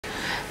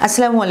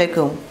আসসালামু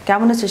আলাইকুম।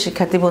 কেমন আছো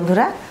শিক্ষার্থী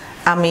বন্ধুরা?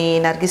 আমি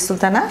নার্গিস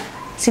সুলতানা,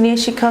 সিনিয়র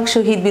শিক্ষক,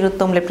 শহীদ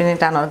Bir Uttom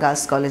lieutenant Anwar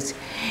girls college,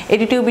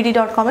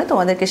 edutubd.com-এ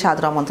তোমাদেরকে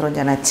সাদর আমন্ত্রণ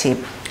জানাচ্ছি।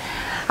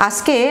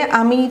 আজকে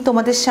আমি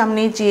তোমাদের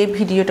সামনে যে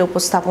ভিডিওটা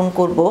উপস্থাপন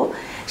করব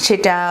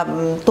সেটা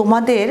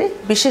তোমাদের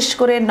বিশেষ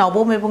করে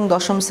নবম এবং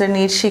দশম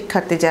শ্রেণীর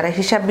শিক্ষার্থী যারা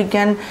হিসাব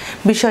বিজ্ঞান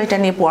বিষয়টা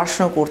নিয়ে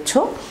পড়াশোনা করছো,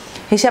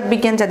 হিসাব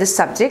বিজ্ঞান যাদের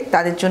সাবজেক্ট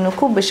তাদের জন্য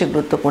খুব বেশি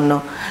গুরুত্বপূর্ণ।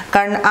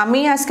 কারণ আমি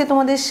আজকে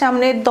তোমাদের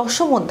সামনে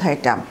দশম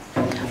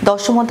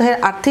অধ্যায়ের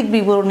আর্থিক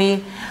বিবরণী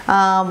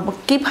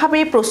কিভাবে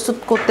প্রস্তুত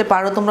করতে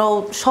পারো তোমরা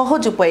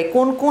সহজ উপায়ে,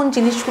 কোন কোন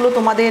জিনিসগুলো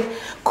তোমাদের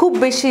খুব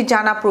বেশি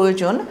জানা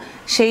প্রয়োজন,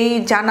 সেই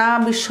জানা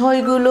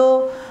বিষয়গুলো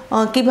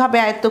কিভাবে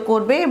আয়ত্ত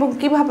করবে এবং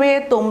কিভাবে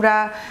তোমরা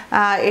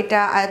এটা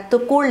আয়ত্ত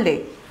করলে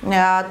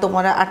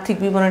তোমরা আর্থিক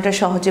বিবরণীটা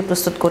সহজে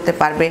প্রস্তুত করতে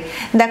পারবে।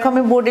 দেখো,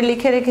 আমি বোর্ডে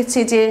লিখে রেখেছি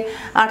যে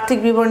আর্থিক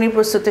বিবরণী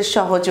প্রস্তুতের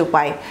সহজ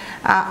উপায়।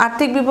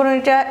 আর্থিক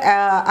বিবরণীটা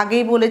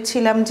আগেই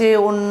বলেছিলাম যে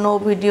অন্য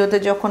ভিডিওতে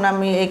যখন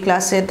আমি এই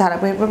ক্লাসের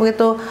ধারাবাহিকভাবে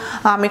তো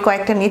আমি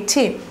কয়েকটা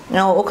নিচ্ছি,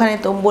 ওখানে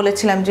তো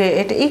বলেছিলাম যে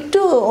এটা একটু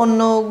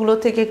অন্যগুলো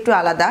থেকে একটু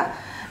আলাদা।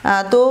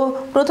 তো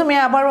প্রথমে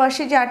আবারও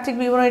আসি যে আর্থিক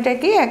বিবরণীটা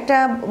কি, একটা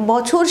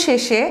বছর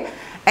শেষে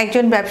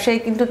একজন ব্যবসায়ী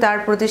কিন্তু তার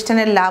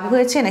প্রতিষ্ঠানের লাভ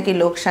হয়েছে নাকি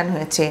লোকসান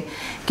হয়েছে,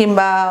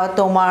 কিংবা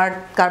তোমার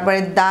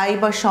কারবারের দায়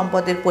বা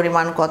সম্পদের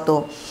পরিমাণ কত,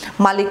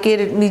 মালিকের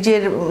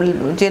নিজের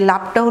যে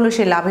লাভটা হলো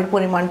সেই লাভের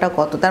পরিমাণটা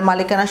কত, তার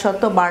মালিকানা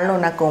সত্ত্ব বাড়লো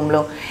না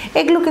কমলো,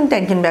 এগুলো কিন্তু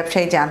একজন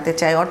ব্যবসায়ী জানতে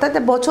চায়। অর্থাৎ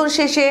বছর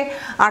শেষে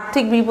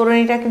আর্থিক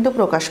বিবরণীটা কিন্তু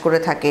প্রকাশ করে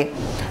থাকে।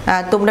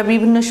 তোমরা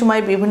বিভিন্ন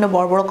সময় বিভিন্ন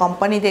বড় বড়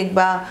কোম্পানি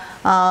দেখবা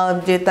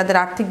যে তাদের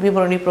আর্থিক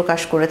বিবরণী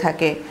প্রকাশ করে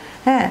থাকে।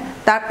 হ্যাঁ,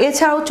 তার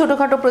এছাড়াও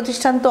ছোটোখাটো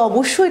প্রতিষ্ঠান তো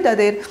অবশ্যই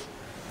তাদের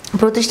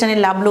প্রতিষ্ঠানের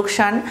লাভ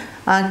লোকসান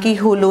কি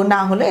হলো না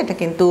হলো এটা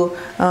কিন্তু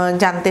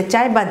জানতে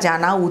চায় বা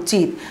জানা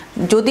উচিত।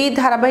 যদি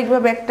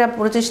ধারাবাহিকভাবে একটা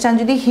প্রতিষ্ঠান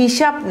যদি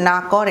হিসাব না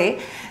করে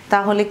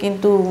তাহলে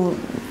কিন্তু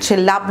সে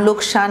লাভ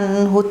লোকসান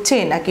হচ্ছে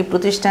নাকি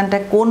প্রতিষ্ঠানটা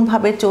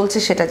কোনভাবে চলছে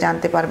সেটা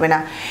জানতে পারবে না।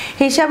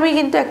 হিসাবেই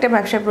কিন্তু একটা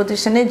ব্যবসা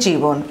প্রতিষ্ঠানের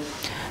জীবন।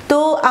 তো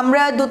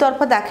আমরা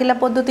দুতরফা দাখিলা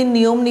পদ্ধতির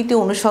নিয়ম নীতি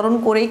অনুসরণ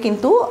করেই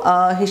কিন্তু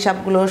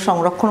হিসাবগুলো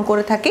সংরক্ষণ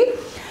করে থাকি।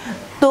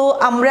 তো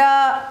আমরা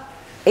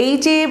এই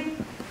যে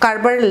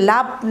কারবারের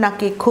লাভ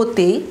নাকি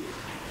ক্ষতি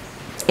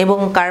এবং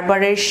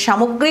কারবারের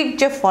সামগ্রিক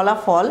যে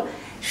ফলাফল,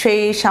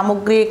 সেই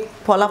সামগ্রিক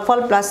ফলাফল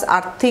প্লাস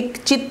আর্থিক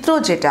চিত্র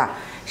যেটা,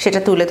 সেটা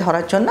তুলে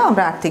ধরার জন্য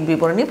আমরা আর্থিক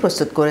বিবরণী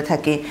প্রস্তুত করে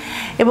থাকি।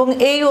 এবং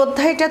এই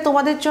অধ্যায়টা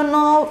তোমাদের জন্য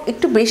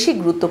একটু বেশি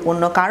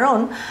গুরুত্বপূর্ণ, কারণ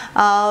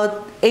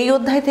এই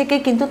অধ্যায় থেকে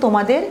কিন্তু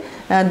তোমাদের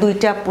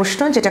দুইটা প্রশ্ন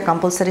যেটা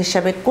কম্পালসারি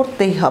হিসাবে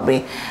করতেই হবে,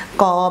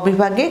 ক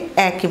বিভাগে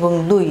 1 এবং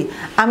 2।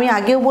 আমি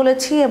আগেও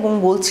বলেছি এবং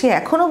বলছি,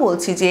 এখনও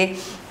বলছি যে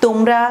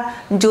তোমরা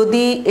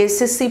যদি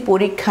এসএসসি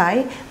পরীক্ষায়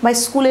বা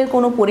স্কুলের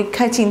কোনো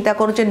পরীক্ষায় চিন্তা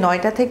করো যে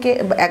 9টা থেকে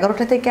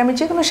 11টা থেকে আমি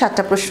যে কোনো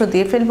 7টা প্রশ্ন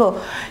দিয়ে ফেলবো,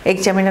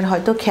 এক্সামিনার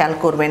হয়তো খেয়াল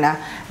করবে না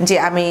যে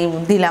আমি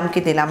দিলাম কি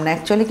দিলাম না।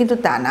 অ্যাকচুয়ালি কিন্তু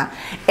তা না,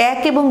 1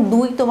 এবং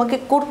 2 তোমাকে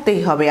করতেই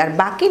হবে, আর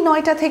বাকি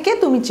 9টা থেকে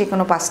তুমি যে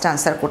কোনো 5টা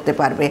আনসার করতে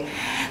পারবে।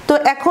 তো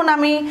এখন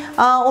আমি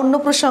অন্য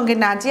প্রসঙ্গে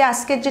না যে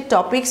আজকের যে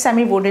টপিকস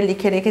আমি বোর্ডে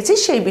লিখে রেখেছি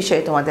সেই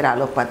বিষয়ে তোমাদের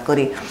আলোকপাত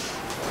করি।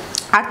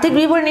 আর্থিক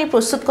বিবরণী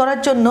প্রস্তুত করার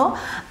জন্য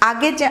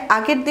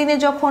আগের দিনে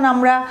যখন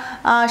আমরা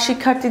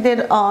শিক্ষার্থীদের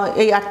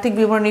এই আর্থিক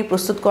বিবরণী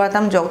প্রস্তুত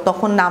করাতাম,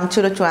 তখন নাম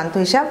ছিল চূড়ান্ত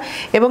হিসাব,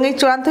 এবং এই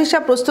চূড়ান্ত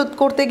হিসাব প্রস্তুত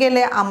করতে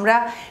গেলে আমরা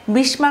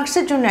 20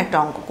 মার্কসের জন্য একটা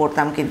অঙ্ক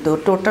করতাম, কিন্তু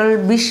টোটাল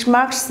 20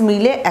 মার্কস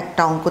মিলে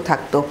একটা অঙ্ক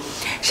থাকতো।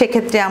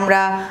 সেক্ষেত্রে আমরা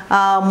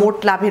মোট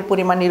লাভের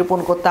পরিমাণ নিরূপণ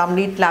করতাম,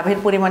 নিট লাভের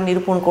পরিমাণ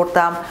নিরূপণ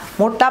করতাম,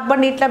 মোট লাভ বা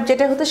নিট লাভ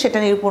যেটা হতো সেটা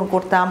নিরূপণ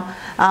করতাম,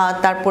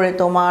 তারপরে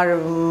তোমার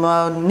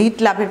নিট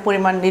লাভের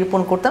পরিমাণ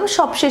নিরূপণ করতাম,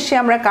 সবশেষে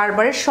আমরা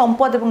কারবারের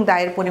সম্পদ এবং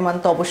দায়ের পরিমাণ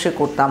তো অবশ্যই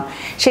করতাম।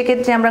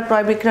 সেক্ষেত্রে আমরা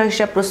ক্রয় বিক্রয়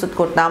হিসাব প্রস্তুত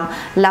করতাম,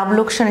 লাভ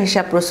লোকসান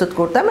হিসাব প্রস্তুত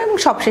করতাম, এবং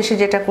সবশেষে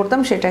যেটা করতাম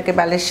সেটাকে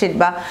ব্যালেন্স শিট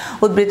বা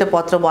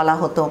উদ্ধৃতপত্র বলা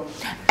হতো।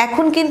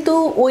 এখন কিন্তু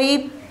ওই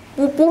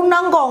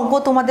পূর্ণাঙ্গ অঙ্ক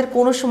তোমাদের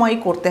কোনো সময়ই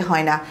করতে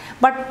হয় না,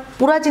 বাট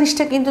পুরো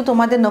জিনিসটা কিন্তু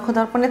তোমাদের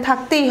নখদর্পণে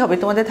থাকতেই হবে,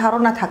 তোমাদের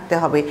ধারণা থাকতে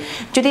হবে।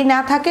 যদি না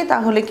থাকে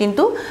তাহলে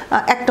কিন্তু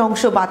একটা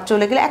অংশ বাদ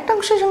চলে গেলে একটা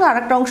অংশের সঙ্গে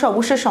আরেকটা অংশ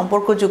অবশ্যই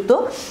সম্পর্কযুক্ত,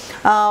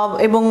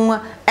 এবং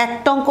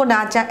একটা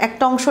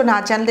অংশ না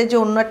জানলে যে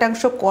অন্য একটা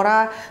অংশ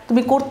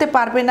তুমি করতে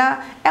পারবে না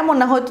এমন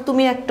না। হয়তো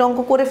তুমি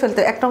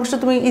একটা অংশ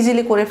তুমি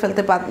ইজিলি করে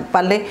ফেলতে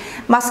পারলে,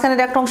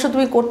 মাঝখানের একটা অংশ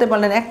তুমি করতে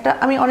পারলে না।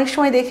 আমি অনেক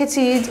সময়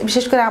দেখেছি,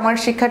 বিশেষ করে আমার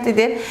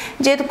শিক্ষার্থীদের,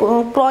 যে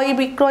ক্রয়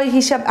বিক্রয়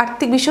হিসাব,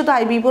 আর্থিক বিশদ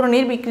আয়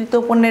বিবরণীর বিক্রিত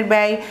পণ্যের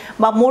ব্যয়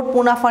বা মোট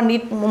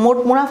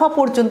মুনাফা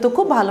পর্যন্ত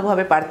খুব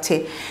ভালোভাবে পারছে,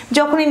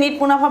 যখনই নিট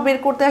মুনাফা বের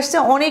করতে আসছে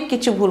অনেক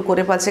কিছু ভুল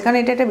করে পাচ্ছে, কারণ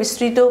এটা একটা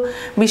বিস্তৃত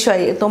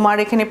বিষয়। তোমার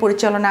এখানে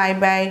পরিচালনা আয়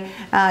ব্যয়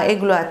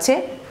এগুলো আছে,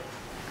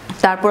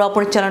 তারপর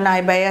অপরিচালনা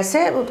আয় ব্যয় আছে,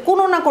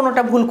 কোনো না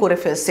কোনোটা ভুল করে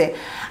ফেলছে।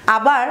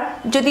 আবার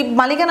যদি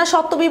মালিকানা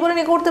সত্ত্ব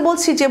বিবরণী করতে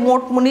বলছি যে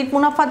মোট নিট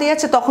মুনাফা দিয়ে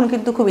আছে, তখন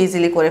কিন্তু খুব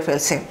ইজিলি করে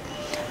ফেলছে।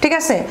 ঠিক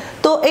আছে,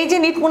 তো এই যে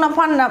নিট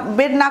মুনাফা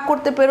বের না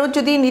করতে পেরেও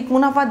যদি নিট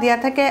মুনাফা দেওয়া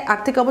থাকে,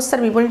 আর্থিক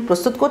অবস্থার বিবরণী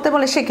প্রস্তুত করতে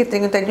বলে, সেক্ষেত্রে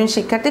কিন্তু একজন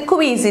শিক্ষার্থী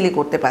খুবই ইজিলি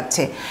করতে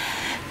পারছে।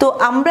 তো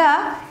আমরা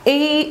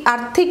এই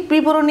আর্থিক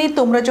বিবরণী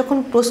তোমরা যখন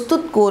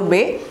প্রস্তুত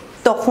করবে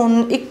তখন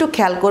একটু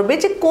খেয়াল করবে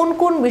যে কোন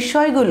কোন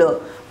বিষয়গুলো,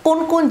 কোন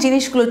কোন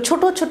জিনিসগুলো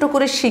ছোট ছোট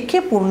করে শিখে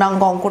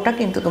পূর্ণাঙ্গ অঙ্কটা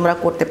কিন্তু তোমরা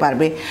করতে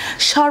পারবে।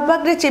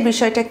 সর্বাগ্রে যে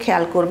বিষয়টা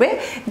খেয়াল করবে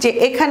যে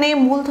এখানে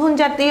মূলধন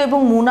জাতীয় এবং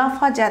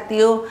মুনাফা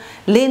জাতীয়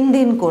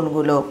লেনদেন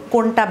কোনগুলো,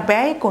 কোনটা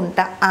ব্যয়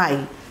কোনটা আয়,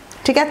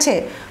 ঠিক আছে?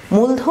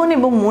 মূলধন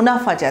এবং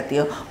মুনাফা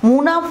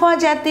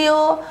জাতীয়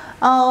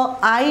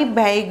আয়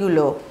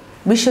ব্যয়গুলো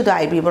বিশদ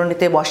আয়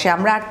বিবরণীতে বসে।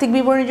 আমরা আর্থিক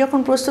বিবরণী যখন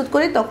প্রস্তুত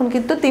করি তখন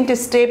কিন্তু 3টে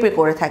স্টেপে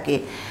করে থাকি,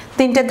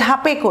 3টে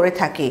ধাপে করে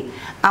থাকি।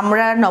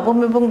 আমরা নবম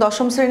এবং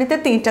দশম শ্রেণীতে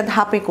 3টা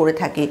ধাপে করে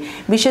থাকি।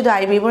 বিশদ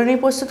আয় বিবরণী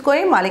প্রস্তুত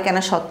করি,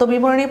 মালিকানা সত্ত্ব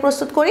বিবরণী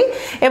প্রস্তুত করি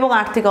এবং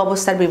আর্থিক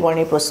অবস্থার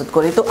বিবরণী প্রস্তুত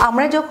করি। তো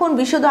আমরা যখন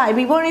বিশদ আয়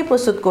বিবরণী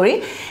প্রস্তুত করি,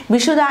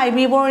 বিশদ আয়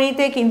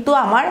বিবরণীতে কিন্তু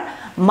আমার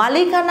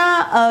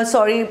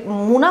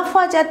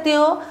মুনাফা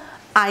জাতীয়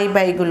আয়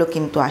ব্যয়গুলো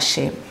কিন্তু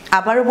আসে।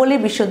 আবারও বলি,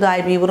 বিশদ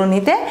আয়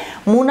বিবরণীতে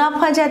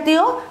মুনাফা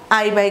জাতীয়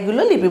আয়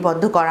ব্যয়গুলো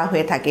লিপিবদ্ধ করা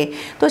হয়ে থাকে।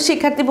 তো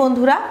শিক্ষার্থী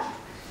বন্ধুরা,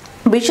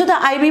 বিশদ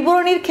আয়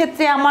বিবরণীর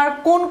ক্ষেত্রে আমার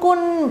কোন কোন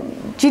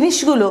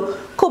জিনিসগুলো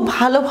খুব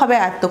ভালোভাবে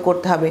আয়ত্ত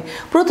করতে হবে?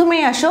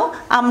 প্রথমেই আসো,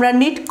 আমরা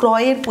নিট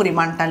ক্রয়ের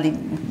পরিমাণটা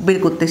বের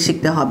করতে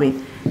শিখতে হবে।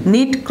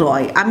 নিট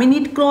ক্রয়, আমি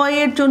নিট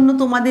ক্রয়ের জন্য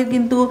তোমাদের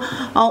কিন্তু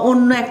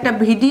অন্য একটা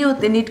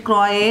ভিডিওতে নিট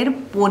ক্রয়ের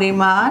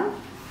পরিমাণ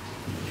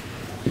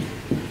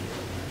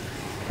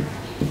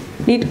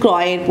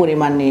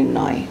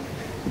নির্ণয়,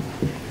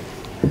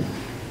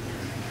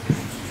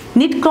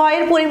 নিট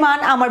ক্রয়ের পরিমাণ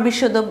আমার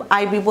বিশদ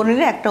আয়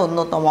বিবরণীর একটা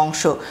অন্যতম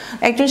অংশ।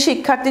 একজন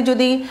শিক্ষার্থী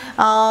যদি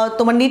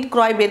তোমার নিট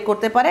ক্রয় বের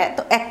করতে পারে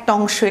তো একটা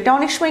অংশ, এটা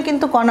অনেক সময়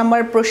কিন্তু ক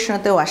নাম্বার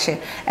প্রশ্নতেও আসে,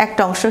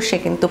 একটা অংশ সে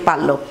কিন্তু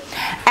পারলো।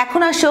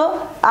 এখন আসো,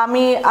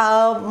 আমি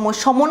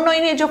সমন্বয়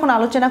নিয়ে যখন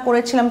আলোচনা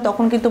করেছিলাম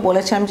তখন কিন্তু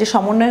বলেছিলাম যে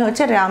সমন্বয়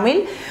হচ্ছে রেয়ামিল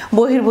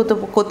বহির্ভূত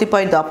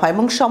কতিপয় দফা,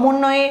 এবং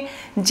সমন্বয়ে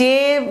যে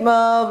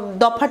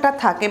দফাটা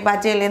থাকে বা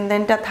যে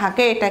লেনদেনটা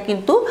থাকে এটা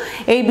কিন্তু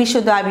এই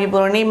বিশদ আয়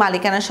বিবরণী,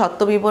 মালিকানা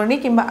সত্ত্ব বিবরণী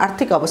কিংবা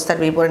আর্থিক অবস্থার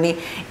বিবরণী,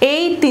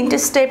 এই 3টে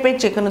স্টেপের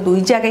যে কোনো 2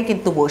 জায়গায়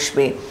কিন্তু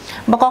বসবে,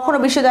 বা কখনো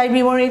বিশদ আয়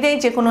বিবরণীতেই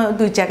যে কোনো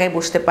 2 জায়গায়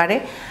বসতে পারে।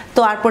 তো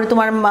তারপরে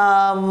তোমার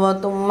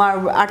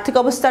আর্থিক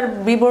অবস্থার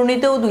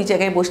বিবরণীতেও 2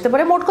 জায়গায় বসতে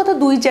পারে, মোট কথা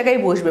 2 জায়গায়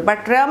বসবে। বাট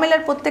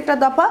রেয়ামিলের প্রত্যেকটা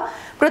দফা,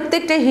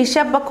 প্রত্যেকটা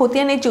হিসাব বা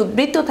খতিয়ানের যে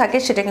উদ্বৃত্ত থাকে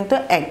সেটা কিন্তু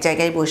এক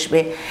জায়গায় বসবে।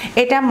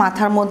 এটা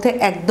মাথার মধ্যে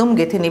একদম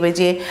গেঁথে নেবে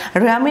যে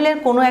রেয়ামিলের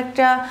কোনো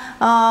একটা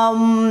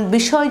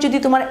বিষয় যদি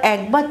তোমার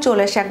একবার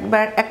চলে আসে,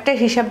 একটা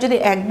হিসাব যদি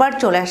একবার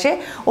চলে আসে,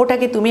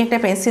 ওটাকে তুমি একটা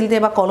পেন্সিল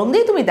দিয়ে বা কলম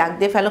দিয়ে তুমি দাগ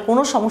দিয়ে ফেলো,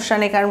 কোনো সমস্যা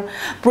নেই। কারণ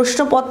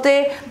প্রশ্নপত্রে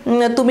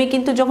তুমি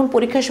কিন্তু যখন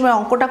পরীক্ষার সময়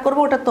অঙ্কটা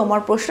করবে ওটা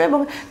তোমার প্রশ্ন, এবং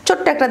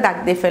ছোট্ট একটা দাগ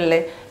দিয়ে ফেললে,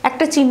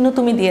 একটা চিহ্ন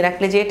তুমি দিয়ে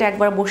রাখলে যে এটা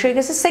একবার বসে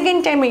গেছে, সেকেন্ড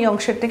টাইম এই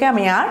অংশের থেকে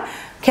আমি আর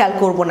খেয়াল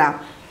করব না।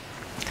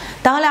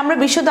 তাহলে আমরা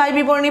বিশদ আয়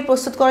বিবরণী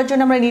প্রস্তুত করার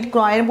জন্য আমরা নিট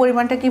ক্রয়ের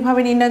পরিমাণটা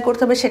কিভাবে নির্ণয়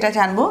করতে হবে সেটা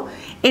জানবো।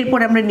 এরপর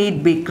আমরা নিট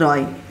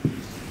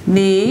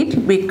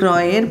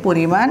বিক্রয়ের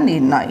পরিমাণ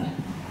নির্ণয়।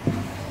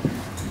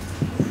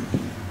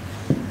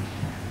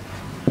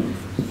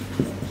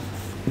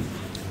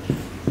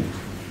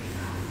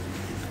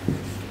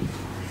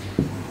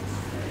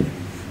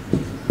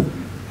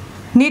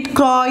 নিট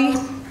ক্রয়,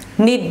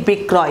 নিট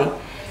বিক্রয়,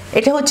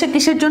 এটা হচ্ছে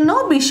কিসের জন্য?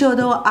 বিশদ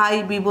আয়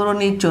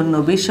বিবরণীর জন্য।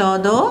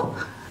 বিশদ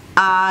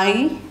আয়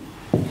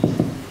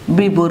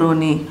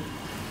বিবরণী,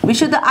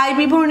 বিশদ আয়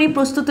বিবরণী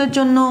প্রস্তুতের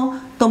জন্য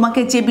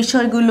তোমাকে যে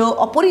বিষয়গুলো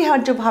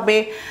অপরিহার্যভাবে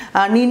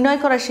নির্ণয়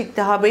করা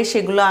শিখতে হবে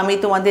সেগুলো আমি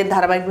তোমাদের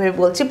ধারাবাহিকভাবে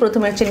বলছি।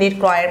 প্রথমে হচ্ছে নিট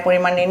ক্রয়ের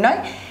পরিমাণ নির্ণয়,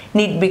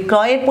 নিট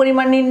বিক্রয়ের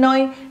পরিমাণ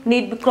নির্ণয়।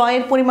 নিট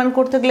ক্রয়ের পরিমাণ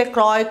করতে গেলে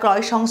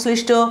ক্রয়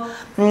সংশ্লিষ্ট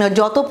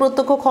যত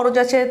প্রত্যক্ষ খরচ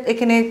আছে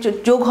এখানে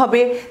যোগ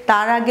হবে।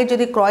 তার আগে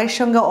যদি ক্রয়ের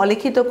সঙ্গে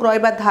অলিখিত ক্রয়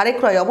বা ধারে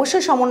ক্রয়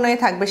অবশ্যই সমন্বয়ে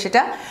থাকবে,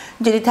 সেটা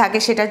যদি থাকে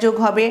সেটা যোগ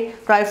হবে।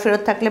 ক্রয়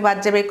ফেরত থাকলে বাদ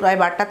যাবে, ক্রয়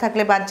বার্তা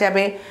থাকলে বাদ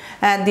যাবে,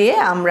 দিয়ে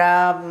আমরা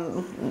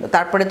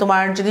তারপরে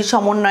তোমার যদি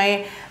সমন্বয়ে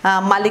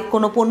মালিক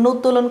কোনো পণ্য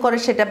উত্তোলন করে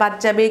সেটা বাদ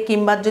যাবে,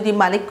 কিংবা যদি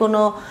মালিক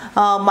কোনো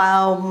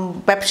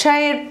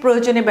ব্যবসায়ের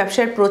প্রয়োজনে,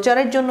 ব্যবসায়ের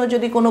প্রচারের জন্য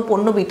যদি কোনো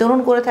পণ্য বিতরণ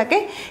করে থাকে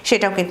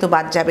সেটাও কিন্তু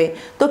বাদ যাবে।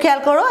 তো খেয়াল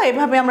করো,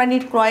 এভাবে আমরা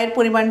নিট ক্রয়ের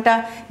পরিমাণটা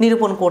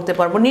নিরূপণ করতে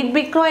পারবো। নিট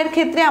বিক্রয়ের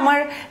ক্ষেত্রে আমার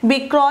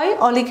বিক্রয়,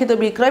 অলিখিত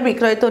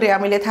বিক্রয় তো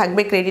রেয়ামিলে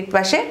থাকবে ক্রেডিট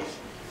পাশে।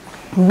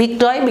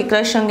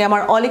 বিক্রয়ের সঙ্গে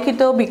আমার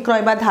অলিখিত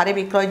বিক্রয় বা ধারে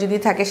বিক্রয় যদি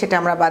থাকে সেটা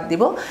আমরা বাদ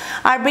দিব।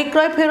 আর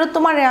বিক্রয় ফেরত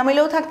তোমার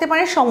রেয়ামিলেও থাকতে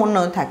পারে,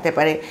 সমন্বয়েও থাকতে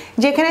পারে,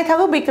 যেখানে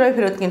থাকো বিক্রয়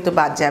ফেরত কিন্তু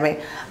বাদ যাবে।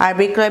 আর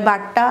বিক্রয়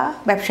বার্তা,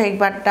 ব্যবসায়িক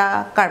বার্তা,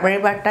 কারবারি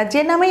বার্তা,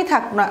 যে নামেই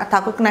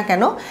থাকুক না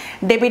কেন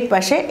ডেবিট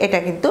পাশে, এটা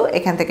কিন্তু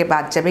এখান থেকে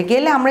বাদ যাবে।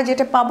 গেলে আমরা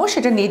যেটা পাবো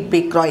সেটা নিট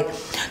বিক্রয়।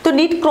 তো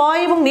নিট ক্রয়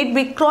এবং নিট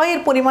বিক্রয়ের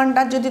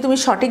পরিমাণটা যদি তুমি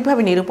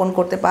সঠিকভাবে নিরূপণ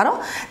করতে পারো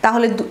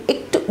তাহলে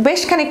একটু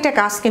বেশ খানিকটা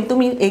কাজ কিন্তু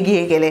তুমি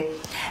এগিয়ে গেলে।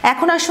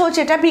 এখন আসো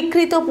যেটা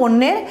বিক্রিত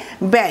পণ্যের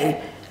ব্যয়,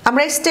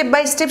 আমরা স্টেপ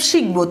বাই স্টেপ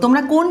শিখবো।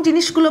 তোমরা কোন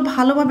জিনিসগুলো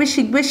ভালোভাবে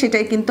শিখবে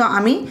সেটাই কিন্তু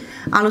আমি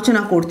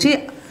আলোচনা করছি।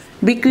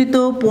 বিক্রিত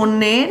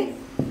পণ্যের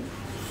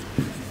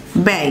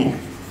ব্যয়,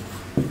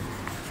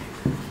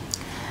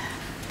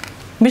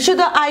 বিশদ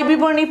আয়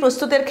বিবরণী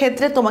প্রস্তুতের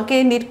ক্ষেত্রে তোমাকে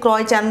নিট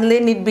ক্রয় জানলে,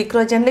 নিট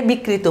বিক্রয় জানলে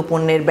বিক্রিত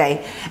পণ্যের ব্যয়।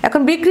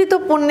 এখন বিক্রিত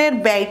পণ্যের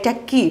ব্যয়টা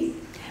কি?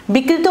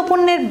 বিক্রিত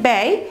পণ্যের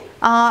ব্যয়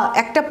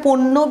একটা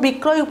পণ্য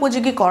বিক্রয়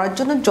উপযোগী করার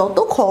জন্য যত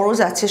খরচ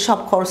আছে সব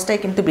খরচটাই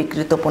কিন্তু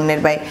বিক্রিত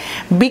পণ্যের ব্যয়।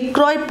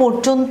 বিক্রয়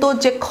পর্যন্ত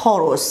যে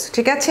খরচ,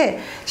 ঠিক আছে,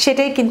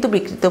 সেটাই কিন্তু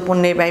বিক্রিত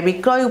পণ্যের ব্যয়।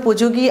 বিক্রয়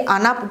উপযোগী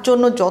আনার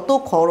জন্য যত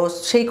খরচ,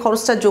 সেই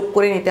খরচটা যোগ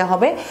করে নিতে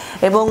হবে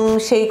এবং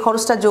সেই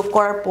খরচটা যোগ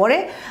করার পরে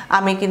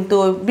আমি কিন্তু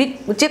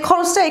যে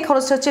খরচটা, এই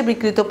খরচটা হচ্ছে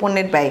বিক্রিত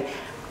পণ্যের ব্যয়,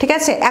 ঠিক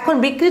আছে। এখন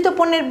বিক্রিত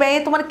পণ্যের ব্যয়ে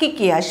তোমার কি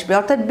কি আসবে,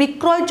 অর্থাৎ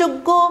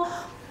বিক্রয়যোগ্য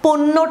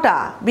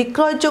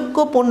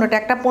পণ্যটা,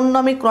 একটা পণ্য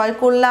আমি ক্রয়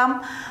করলাম,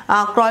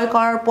 ক্রয়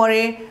করার পরে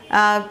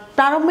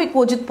প্রারম্ভিক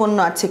মজুত পণ্য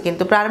আছে,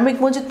 কিন্তু প্রারম্ভিক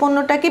মজুত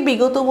পণ্যটা কি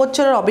বিগত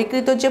বছরের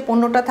অবিকৃত যে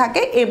পণ্যটা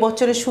থাকে এ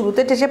বছরের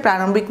শুরুতে সে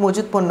প্রারম্ভিক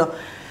মজুত পণ্য।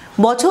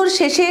 বছর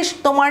শেষে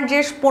তোমার যে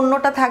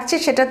পণ্যটা থাকছে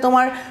সেটা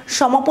তোমার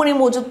সমাপনী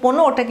মজুত পণ্য,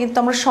 ওটা কিন্তু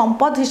আমরা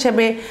সম্পদ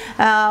হিসেবে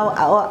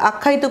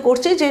আখ্যায়িত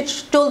করছি যে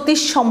চলতি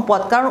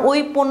সম্পদ, কারণ ওই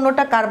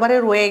পণ্যটা কারবারে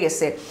রয়ে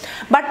গেছে।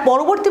 বাট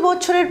পরবর্তী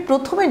বছরের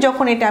প্রথমে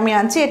যখন এটা আমি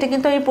আনছি, এটা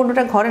কিন্তু আমি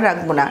পণ্যটা ঘরে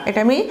রাখবো না, এটা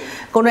আমি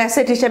কোনো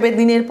অ্যাসেট হিসেবে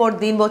দিনের পর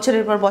দিন,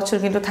 বছরের পর বছর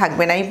কিন্তু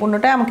থাকবে না, এই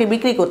পণ্যটা আমাকে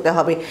বিক্রি করতে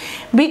হবে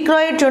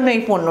বিক্রয়ের জন্য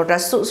এই পণ্যটা।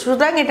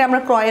 সুতরাং এটা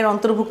আমরা ক্রয়ের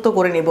অন্তর্ভুক্ত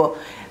করে নেব,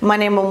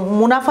 মানে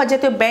মুনাফা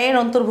জাতীয় ব্যয়ের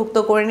অন্তর্ভুক্ত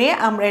করে নিয়ে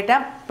আমরা এটা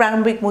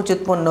প্রারম্ভিক মজুত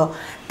পণ্য।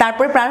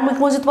 তারপরে প্রারম্ভিক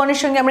মজুত পণ্যের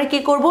সঙ্গে আমরা কি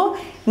করব,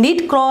 নিট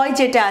ক্রয়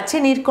যেটা আছে,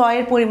 নিট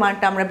ক্রয়ের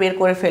পরিমাণটা আমরা বের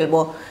করে ফেলবো।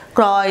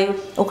 ক্রয়,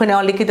 ওখানে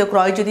অলিখিত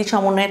ক্রয় যদি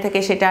সমন্বয় থাকে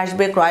সেটা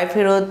আসবে, ক্রয়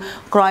ফেরত,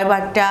 ক্রয়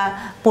বার্তা,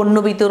 পণ্য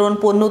বিতরণ,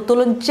 পণ্য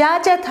উত্তোলন, যা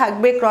যা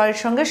থাকবে ক্রয়ের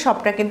সঙ্গে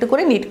সবটা কিন্তু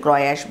করে নিট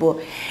ক্রয় আসবো।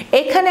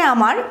 এখানে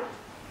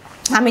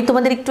আমি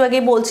তোমাদের একটু আগে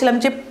বলছিলাম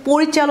যে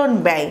পরিচালন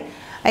ব্যয়,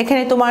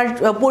 এখানে তোমার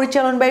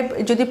পরিচালন ব্যয়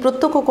যদি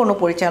প্রত্যক্ষ কোনো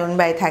পরিচালন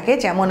ব্যয় থাকে,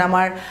 যেমন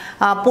আমার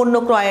পণ্য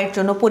ক্রয়ের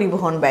জন্য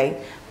পরিবহন ব্যয়,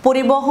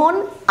 পরিবহন,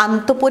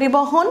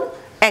 আন্তঃপরিবহন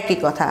একই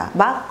কথা,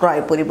 বা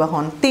ক্রয়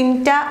পরিবহন,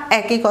 তিনটা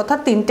একই কথা,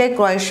 তিনটাই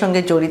ক্রয়ের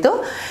সঙ্গে জড়িত।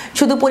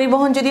 শুধু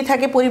পরিবহন যদি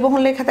থাকে, পরিবহন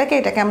লেখা থাকে,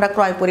 এটাকে আমরা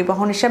ক্রয়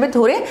পরিবহন হিসাবে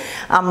ধরে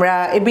আমরা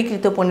এই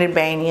বিক্রিত পণ্যের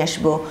ব্যয় নিয়ে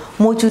আসবো।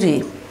 মজুরি,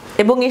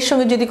 এবং এর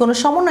সঙ্গে যদি কোনো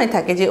সমন্বয়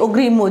থাকে যে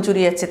অগ্রিম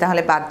মজুরি আছে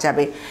তাহলে বাদ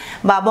যাবে,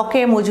 বা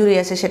বকেয়া মজুরি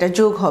আছে সেটা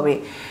যোগ হবে।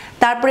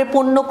 তারপরে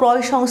পণ্য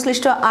ক্রয়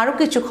সংশ্লিষ্ট আরও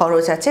কিছু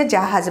খরচ আছে,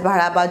 জাহাজ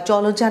ভাড়া বা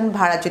জলযান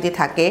ভাড়া যদি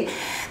থাকে,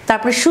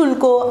 তারপরে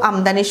শুল্ক,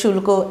 আমদানি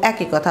শুল্ক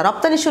একই কথা।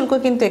 রপ্তানি শুল্ক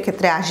কিন্তু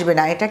এক্ষেত্রে আসবে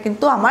না, এটা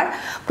কিন্তু আমার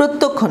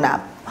প্রত্যক্ষ না।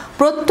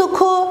 প্রত্যক্ষ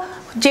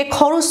যে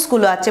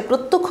খরচগুলো আছে,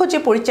 প্রত্যক্ষ যে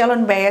পরিচালন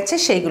ব্যয় আছে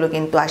সেইগুলো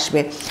কিন্তু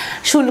আসবে।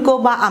 শুল্ক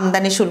বা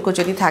আমদানি শুল্ক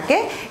যদি থাকে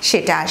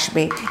সেটা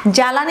আসবে,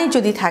 জ্বালানি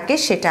যদি থাকে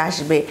সেটা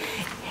আসবে।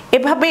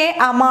 এভাবে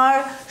আমার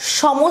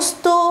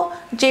সমস্ত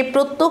যে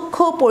প্রত্যক্ষ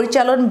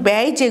পরিচালন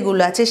ব্যয়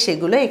যেগুলো আছে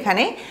সেগুলো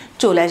এখানে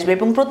চলে আসবে,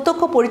 এবং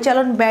প্রত্যক্ষ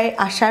পরিচালন ব্যয়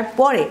আসার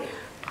পরে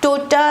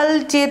টোটাল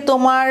যে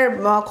তোমার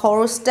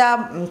খরচটা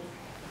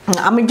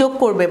আমি যোগ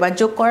করবে, বা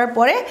যোগ করার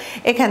পরে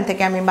এখান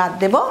থেকে আমি বাদ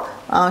দেব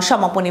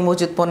সমাপনী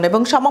মজুত পণ্য।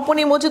 এবং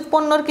সমাপনী মজুত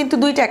পণ্যর কিন্তু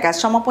দুইটা কাজ,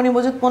 সমাপনী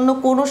মজুত পণ্য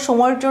কোনো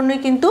সময়ের জন্যই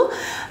কিন্তু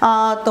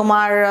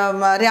তোমার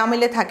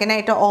রেয়ামিলে থাকে না,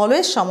 এটা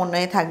অলওয়েজ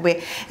সমন্বয়ে থাকবে।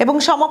 এবং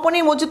সমাপনী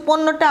মজুত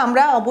পণ্যটা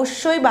আমরা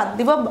অবশ্যই বাদ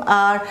দিব।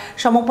 আর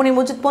সমাপনী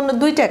মজুত পণ্য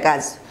দুইটা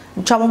কাজ,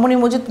 সমাপনী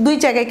মজুত দুই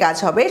জায়গায় কাজ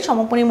হবে।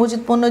 সমাপনী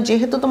মজুত পণ্য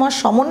যেহেতু তোমার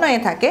সমন্বয়ে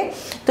থাকে,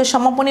 তো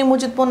সমাপনী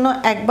মজুত পণ্য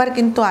একবার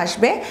কিন্তু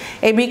আসবে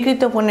এই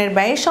বিক্রিত পণ্যের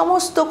ব্যয়,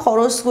 সমস্ত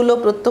খরচগুলো,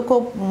 প্রত্যক্ষ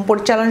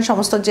পরিচালন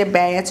সমস্ত যে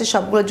ব্যয় আছে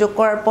সবগুলো যোগ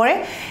করার পরে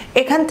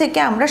এখান থেকে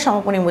আমরা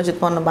সমাপনী মজুত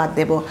পণ্য বাদ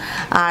দেব।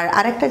 আর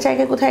আরেকটা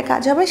জায়গায় কোথায়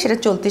কাজ হবে সেটা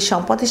চলতি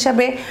সম্পদ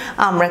হিসাবে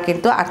আমরা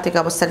কিন্তু আর্থিক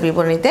অবস্থার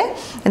বিবরণীতে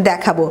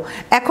দেখাবো।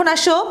 এখন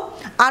আসো,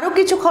 আরও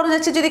কিছু খরচ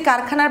আছে যদি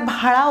কারখানার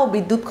ভাড়া ও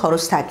বিদ্যুৎ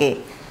খরচ থাকে।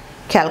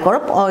 খেয়াল করো,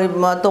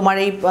 তোমার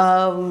এই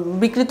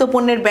বিক্রিত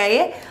পণ্যের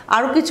ব্যয়ে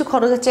আরও কিছু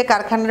খরচ আছে,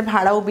 কারখানার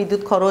ভাড়া ও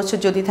বিদ্যুৎ খরচ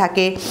যদি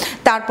থাকে।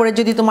 তারপরে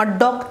যদি তোমার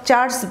ডক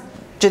চার্জ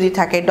যদি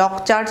থাকে, ডক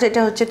চার্জ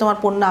এটা হচ্ছে তোমার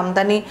পণ্য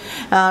আমদানি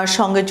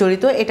সঙ্গে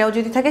জড়িত, এটাও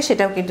যদি থাকে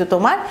সেটাও কিন্তু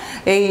তোমার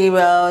এই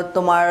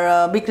তোমার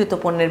বিক্রিত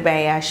পণ্যের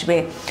ব্যয়ে আসবে।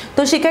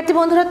 তো শিক্ষার্থী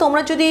বন্ধুরা,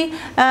 তোমরা যদি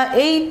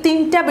এই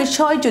তিনটা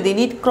বিষয় যদি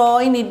নিট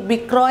ক্রয়, নিট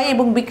বিক্রয়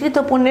এবং বিক্রিত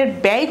পণ্যের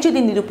ব্যয় যদি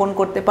নিরূপণ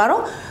করতে পারো,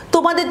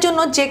 তোমাদের জন্য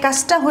যে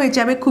কাজটা হয়ে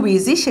যাবে খুব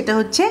ইজি, সেটা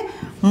হচ্ছে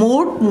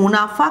মোট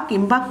মুনাফা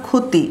কিংবা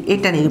ক্ষতি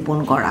এটা নিরূপণ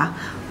করা।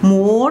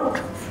 মোট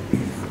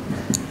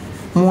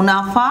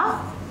মুনাফা,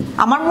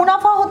 আমার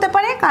মুনাফা হতে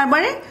পারে,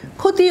 কারবারে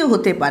ক্ষতিও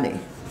হতে পারে,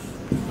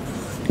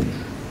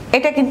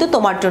 এটা কিন্তু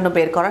তোমার জন্য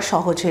বের করা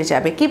সহজ হয়ে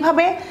যাবে।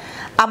 কিভাবে?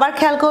 আবার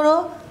খেয়াল করো,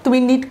 তুমি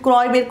নিট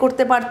ক্রয় বের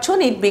করতে পারছো,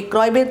 নিট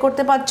বিক্রয় বের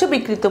করতে পারছো,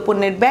 বিক্রিত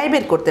পণ্যের ব্যয়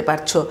বের করতে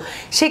পারছো।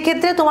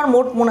 সেক্ষেত্রে তোমার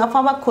মোট মুনাফা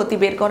বা ক্ষতি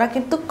বের করা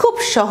কিন্তু খুব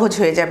সহজ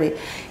হয়ে যাবে।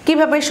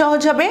 কিভাবে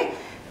সহজ হবে?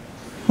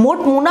 মোট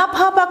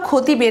মুনাফা বা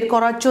ক্ষতি বের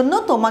করার জন্য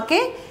তোমাকে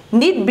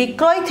নিট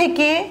বিক্রয়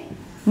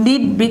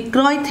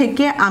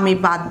থেকে আমি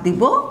বাদ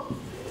দিব,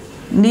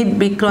 নিট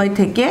বিক্রয়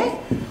থেকে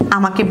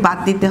আমাকে বাদ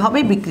দিতে হবে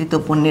বিক্রিত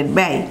পণ্যের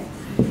ব্যয়।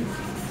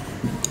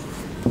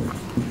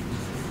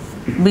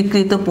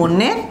 বিক্রিত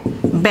পণ্যের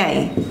ব্যয়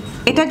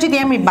এটা যদি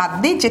আমি বাদ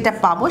দিই যেটা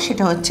পাবো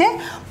সেটা হচ্ছে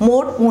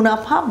মোট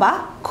মুনাফা বা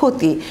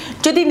ক্ষতি।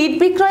 যদি নিট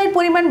বিক্রয়ের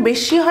পরিমাণ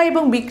বেশি হয়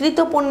এবং বিক্রিত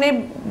পণ্যের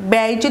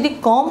ব্যয় যদি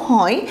কম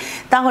হয়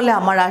তাহলে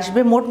আমার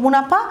আসবে মোট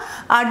মুনাফা।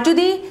 আর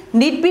যদি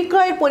নিট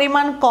বিক্রয়ের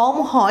পরিমাণ কম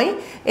হয়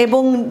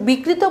এবং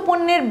বিক্রিত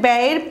পণ্যের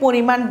ব্যয়ের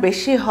পরিমাণ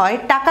বেশি হয়,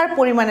 টাকার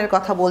পরিমাণের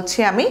কথা বলছি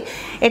আমি,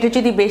 এটা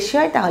যদি বেশি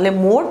হয় তাহলে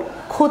মোট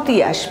ক্ষতি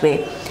আসবে।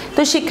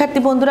 তো শিক্ষার্থী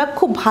বন্ধুরা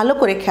খুব ভালো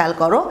করে খেয়াল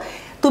করো,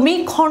 তুমি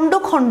খণ্ড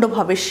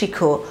খণ্ডভাবে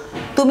শিখো,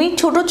 তুমি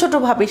ছোট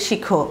ছোটভাবে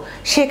শিখো,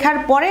 শেখার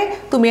পরে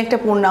তুমি একটা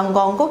পূর্ণাঙ্গ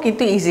অঙ্ক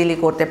কিন্তু ইজিলি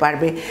করতে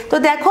পারবে। তো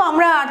দেখো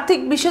আমরা আর্থিক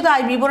বিশদ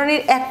আয়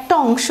বিবরণীর একটা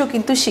অংশ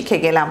কিন্তু শিখে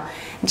গেলাম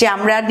যে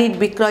আমরা নিট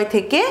বিক্রয়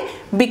থেকে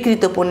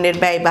বিক্রিত পণ্যের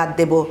ব্যয় বাদ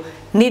দেব,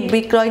 নিট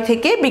বিক্রয়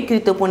থেকে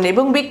বিক্রিত পণ্য,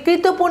 এবং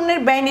বিক্রিত পণ্যের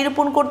ব্যয়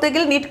নিরূপণ করতে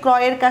গেলে নিট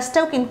ক্রয়ের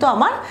কাজটাও কিন্তু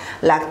আমার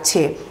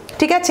লাগছে,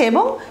 ঠিক আছে।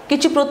 এবং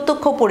কিছু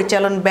প্রত্যক্ষ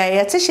পরিচালন ব্যয়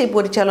আছে, সেই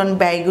পরিচালন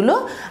ব্যয়গুলো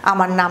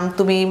আমার নাম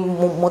তুমি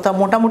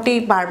মোটামুটি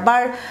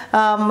বারবার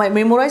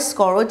মেমোরাইজ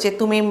করো, যে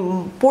তুমি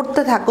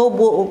পড়তে থাকো,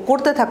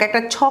 করতে থাকো,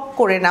 একটা ছক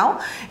করে নাও,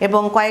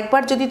 এবং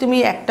কয়েকবার যদি তুমি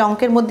একটা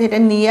অঙ্কের মধ্যে এটা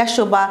নিয়ে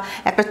আসো বা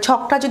একটা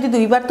ছকটা যদি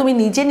দুইবার তুমি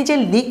নিজে নিজে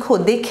লিখো,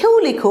 দেখেও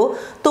লিখো,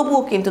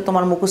 তবুও কিন্তু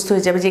তোমার মুখস্থ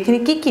হয়ে যাবে। যেখানে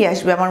কি কি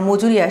আসবে, আমার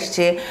মজুরি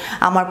আসছে,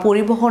 আমার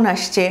পরিবহন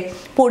আসছে,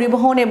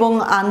 পরিবহন এবং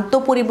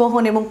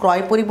আন্তঃপরিবহন এবং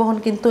ক্রয় পরিবহন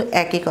কিন্তু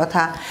একই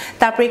কথা।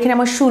 তারপরে এখানে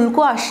আমার শুল্ক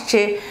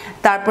আসছে,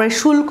 তারপরে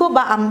শুল্ক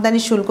বা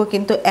আমদানি শুল্ক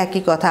কিন্তু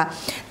একই কথা।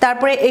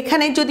 তারপরে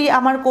এখানে যদি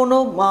আমার কোনো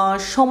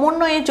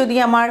সমন্বয়ে যদি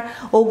আমার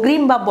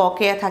অগ্রিম বা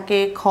বকেয়া থাকে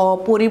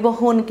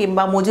পরিবহন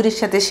কিংবা মজুরির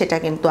সাথে, সেটা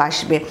কিন্তু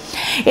আসবে।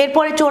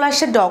 এরপরে চলে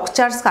আসছে ডক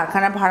চার্জ,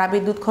 কারখানা ভাড়া,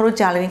 বিদ্যুৎ খরচ,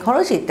 জ্বালানি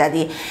খরচ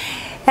ইত্যাদি।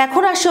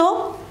 এখন আসো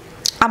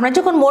আমরা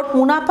যখন মোট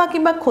মুনাফা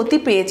কিংবা ক্ষতি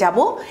পেয়ে যাব,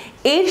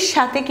 এর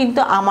সাথে কিন্তু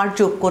আমার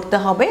যোগ করতে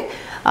হবে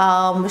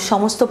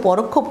সমস্ত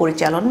পরোক্ষ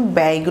পরিচালন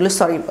ব্যয়গুলো,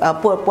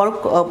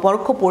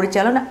 পরোক্ষ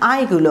পরিচালন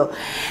আয়গুলো।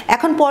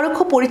 এখন পরোক্ষ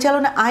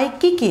পরিচালন আয়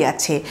কি কি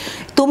আছে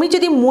তুমি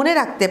যদি মনে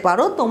রাখতে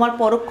পারো, তোমার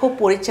পরোক্ষ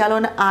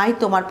পরিচালন আয়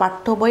তোমার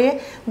পাঠ্য বইয়ে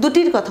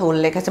দুটির কথা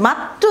উল্লেখ আছে,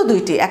 মাত্র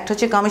দুইটি, একটা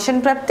হচ্ছে কমিশন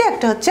প্রাপ্তি,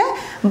 একটা হচ্ছে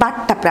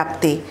বাট্টা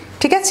প্রাপ্তি,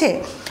 ঠিক আছে।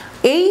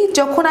 এই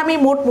যখন আমি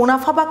মোট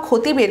মুনাফা বা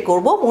ক্ষতি বের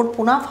করব, মোট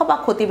মুনাফা বা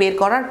ক্ষতি বের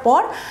করার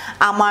পর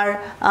আমার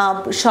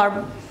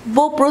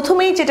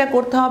সর্বপ্রথমেই যেটা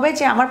করতে হবে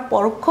যে আমার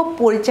পরোক্ষ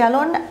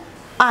পরিচালন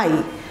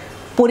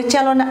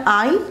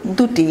আয়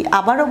দুটি,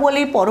 আবারও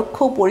বলি পরোক্ষ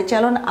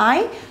পরিচালন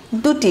আয়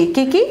দুটি,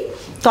 কি কি?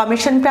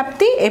 কমিশন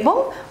প্রাপ্তি এবং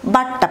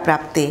বাট্টা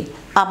প্রাপ্তি।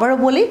 আবারও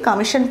বলি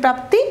কমিশন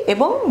প্রাপ্তি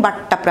এবং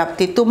বাট্টা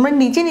প্রাপ্তি। তোমরা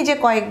নিজে নিজে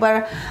কয়েকবার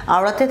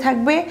আওড়াতে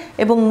থাকবে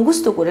এবং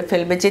মুখস্থ করে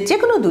ফেলবে যে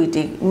কোনো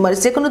দুইটি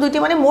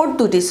মানে মোট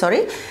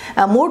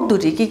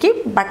দুটি কি কি?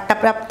 বাট্টা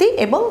প্রাপ্তি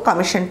এবং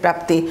কমিশন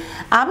প্রাপ্তি।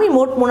 আমি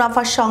মোট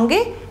মুনাফার সঙ্গে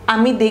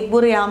আমি দেখব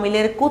রেওয়া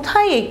মিলের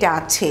কোথায় এইটা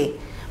আছে,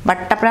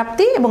 বাট্টা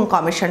প্রাপ্তি এবং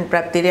কমিশন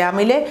প্রাপ্তি। রেওয়া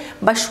মিলে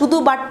বা শুধু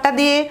বাট্টা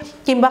দিয়ে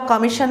কিংবা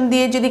কমিশন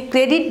দিয়ে যদি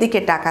ক্রেডিট দিকে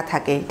টাকা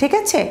থাকে, ঠিক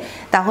আছে,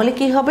 তাহলে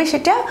কি হবে,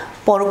 সেটা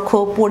পরোক্ষ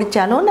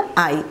পরিচালন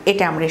আয়,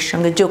 এটা আমরা এর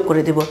সঙ্গে যোগ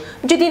করে দেব।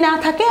 যদি না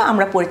থাকে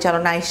আমরা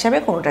পরিচালন আয় হিসাবে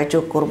কোনোটাই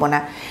যোগ করব না।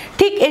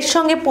 ঠিক এর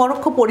সঙ্গে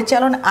পরোক্ষ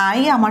পরিচালন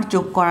আয় আমার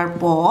যোগ করার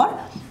পর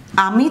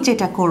আমি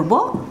যেটা করব,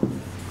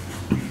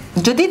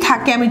 যদি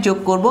থাকে আমি যোগ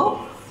করব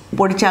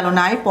পরিচালন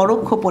আয়,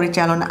 পরোক্ষ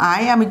পরিচালন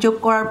আয় আমি যোগ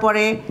করার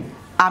পরে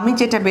আমি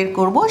যেটা বের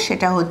করব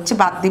সেটা হচ্ছে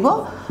বাদ দিব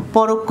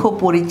পরোক্ষ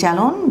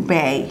পরিচালন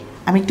ব্যয়।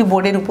 আমি একটু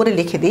বোর্ডের উপরে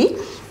লিখে দিই,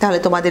 তাহলে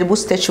তোমাদের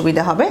বুঝতে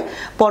সুবিধা হবে।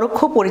 পরোক্ষ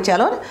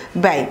পরিচালন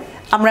ব্যয়,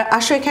 আমরা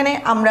আসো এখানে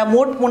আমরা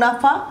মোট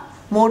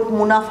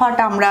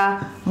মুনাফাটা আমরা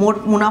মোট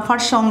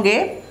মুনাফার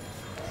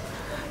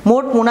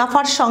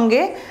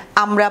সঙ্গে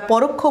আমরা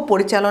পরোক্ষ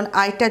পরিচালন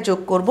আয়টা যোগ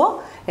করব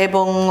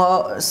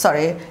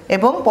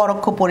এবং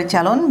পরোক্ষ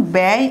পরিচালন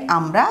ব্যয়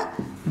আমরা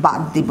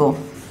বাদ দিব।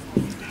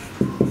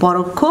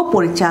 পরোক্ষ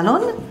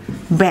পরিচালন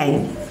ব্যয়।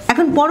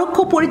 এখন পরোক্ষ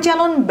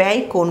পরিচালন ব্যয়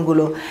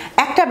কোনগুলো?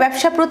 একটা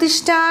ব্যবসা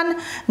প্রতিষ্ঠান,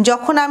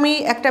 যখন আমি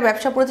একটা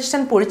ব্যবসা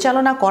প্রতিষ্ঠান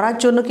পরিচালনা করার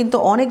জন্য কিন্তু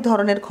অনেক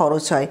ধরনের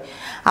খরচ হয়।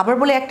 আবার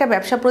বলে একটা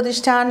ব্যবসা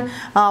প্রতিষ্ঠান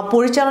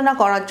পরিচালনা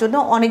করার জন্য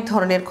অনেক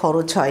ধরনের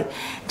খরচ হয়,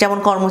 যেমন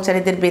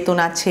কর্মচারীদের বেতন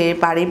আছে,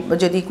 বাড়ি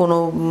যদি কোনো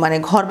মানে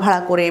ঘর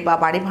ভাড়া করে বা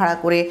বাড়ি ভাড়া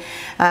করে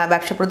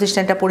ব্যবসা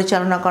প্রতিষ্ঠানটা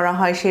পরিচালনা করা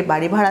হয়, সেই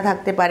বাড়ি ভাড়া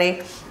থাকতে পারে,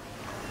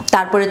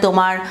 তারপরে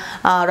তোমার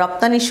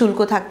রপ্তানি শুল্ক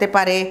থাকতে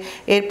পারে,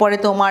 এরপরে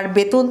তোমার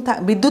বেতন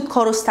বিদ্যুৎ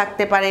খরচ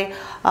থাকতে পারে,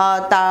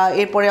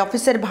 এরপরে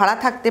অফিসের ভাড়া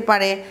থাকতে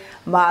পারে,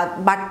 বা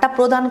বাট্টা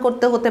প্রদান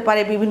করতে হতে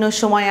পারে। বিভিন্ন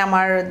সময়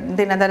আমার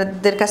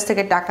দেনাদারদের কাছ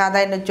থেকে টাকা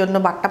আদায়ের জন্য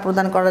বাট্টা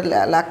প্রদান করা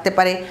লাগতে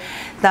পারে,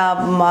 তা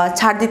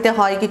ছাড় দিতে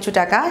হয় কিছু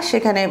টাকা,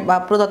 সেখানে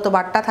প্রদত্ত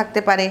বাট্টা থাকতে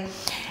পারে।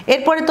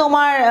 এরপরে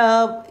তোমার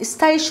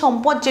স্থায়ী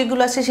সম্পদ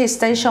যেগুলো আছে, সেই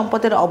স্থায়ী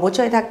সম্পদের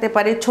অবচয় থাকতে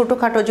পারে,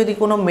 ছোটোখাটো যদি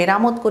কোনো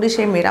মেরামত করি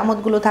সেই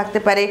মেরামতগুলো থাকতে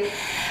পারে।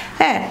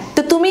 হ্যাঁ,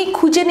 তো তুমি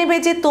খুঁজে নেবে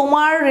যে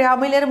তোমার রেওয়া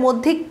মিলের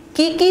মধ্যে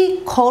কি কি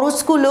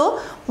খরচগুলো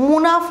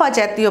মুনাফা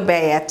জাতীয়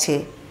ব্যয় আছে।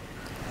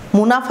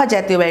 মুনাফা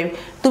জাতীয় ব্যয়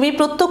তুমি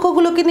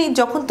প্রত্যক্ষগুলোকে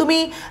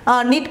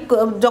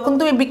যখন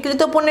তুমি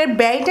বিক্রিত পণ্যের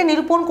ব্যয়টা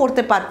নিরূপণ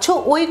করতে পারছো,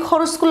 ওই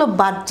খরচগুলো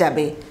বাদ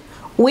যাবে,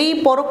 ওই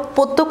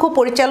প্রত্যক্ষ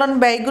পরিচালন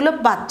ব্যয়গুলো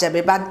বাদ যাবে।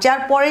 বাদ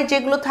যাওয়ার পরে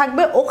যেগুলো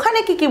থাকবে ওখানে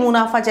কি কি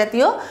মুনাফা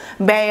জাতীয়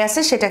ব্যয় আছে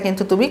সেটা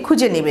কিন্তু তুমি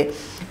খুঁজে নেবে।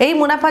 এই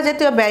মুনাফা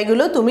জাতীয়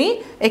ব্যয়গুলো তুমি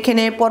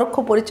এখানে পরোক্ষ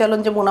পরিচালন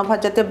যে মুনাফা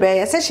জাতীয় ব্যয়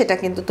আছে সেটা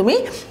কিন্তু তুমি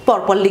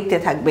পরপর লিখতে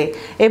থাকবে।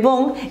 এবং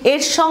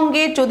এর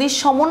সঙ্গে যদি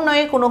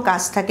সমন্বয়ে কোনো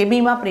কাজ থাকে,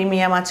 বিমা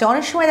প্রিমিয়াম আছে,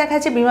 অনেক সময় দেখা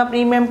যাচ্ছে বিমা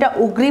প্রিমিয়ামটা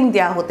অগ্রিম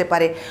দেওয়া হতে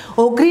পারে,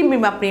 অগ্রিম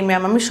বিমা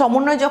প্রিমিয়াম আমি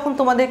সমন্বয় যখন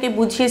তোমাদেরকে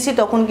বুঝিয়েছি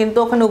তখন কিন্তু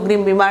ওখানে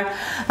অগ্রিম বিমার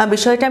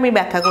বিষয়টা আমি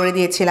ব্যাখ্যা করে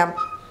দিয়েছিলাম।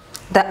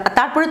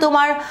 তারপরে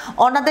তোমার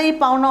অনাদায়ী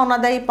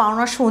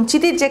পাওনা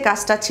সঞ্চিতির যে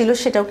কাজটা ছিল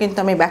সেটাও কিন্তু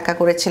আমি ব্যাখ্যা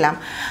করেছিলাম।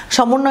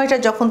 সমন্বয়টা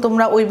যখন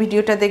তোমরা ওই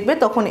ভিডিওটা দেখবে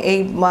তখন এই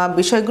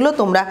বিষয়গুলো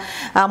তোমরা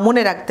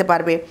মনে রাখতে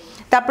পারবে।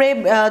 তারপরে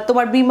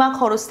তোমার বিমা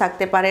খরচ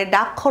থাকতে পারে,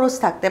 ডাক খরচ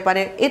থাকতে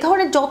পারে, এ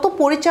ধরনের যত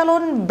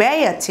পরিচালন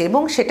ব্যয় আছে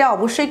এবং সেটা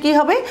অবশ্যই কি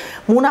হবে,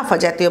 মুনাফা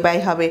জাতীয়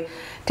ব্যয় হবে।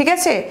 ঠিক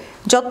আছে,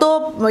 যত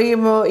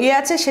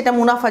আছে সেটা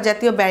মুনাফা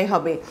জাতীয় ব্যয়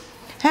হবে।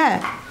 হ্যাঁ,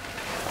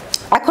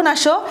 এখন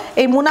আসো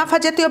এই মুনাফা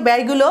জাতীয়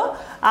ব্যয়গুলো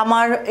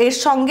আমার এর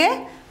সঙ্গে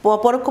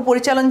পরোক্ষ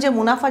পরিচালন যে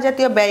মুনাফা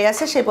জাতীয় ব্যয়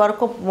আছে সেই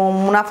পরোক্ষ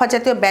মুনাফা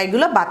জাতীয়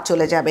ব্যয়গুলো বাদ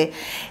চলে যাবে।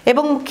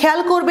 এবং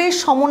খেয়াল করবে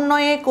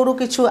সমন্বয়ে কোনো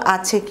কিছু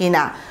আছে কি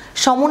না,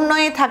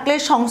 সমন্বয়ে থাকলে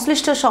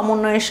সংশ্লিষ্ট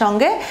সমন্বয়ের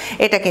সঙ্গে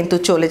এটা কিন্তু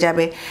চলে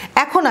যাবে।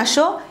 এখন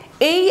আসো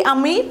এই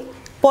আমি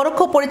পরোক্ষ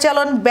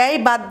পরিচালন ব্যয়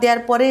বাদ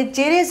দেওয়ার পরে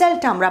যে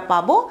রেজাল্ট আমরা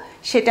পাবো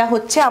সেটা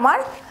হচ্ছে আমার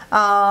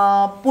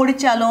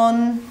পরিচালন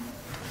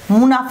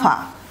মুনাফা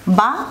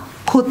বা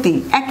ক্ষতি।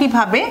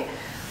 একইভাবে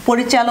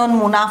পরিচালন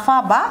মুনাফা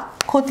বা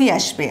ক্ষতি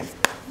আসবে,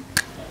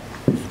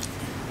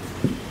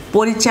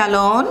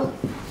 পরিচালন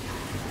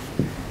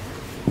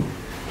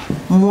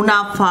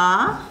মুনাফা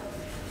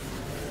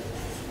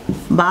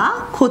বা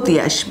ক্ষতি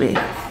আসবে।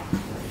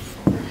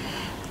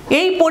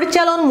 এই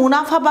পরিচালন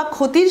মুনাফা বা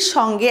ক্ষতির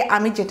সঙ্গে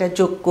আমি যেটা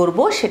যোগ করব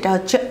সেটা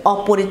হচ্ছে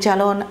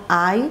অপরিচালন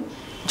আয়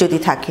যদি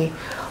থাকে,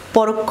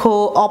 পরোক্ষ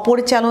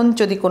অপরিচালন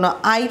যদি কোনো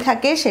আয়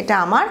থাকে সেটা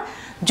আমার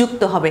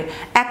যুক্ত হবে।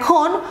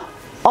 এখন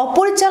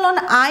অপরিচালন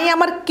আয়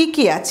আমার কি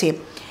কি আছে,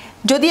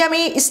 যদি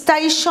আমি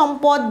স্থায়ী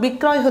সম্পদ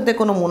বিক্রয় হতে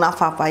কোনো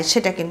মুনাফা পাই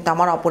সেটা কিন্তু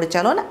আমার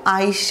অপরিচালন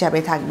আয়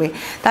হিসাবে থাকবে।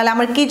 তাহলে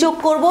আমার কি যোগ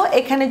করব,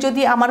 এখানে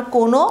যদি আমার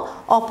কোনো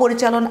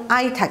অপরিচালন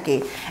আয় থাকে,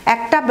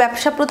 একটা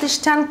ব্যবসা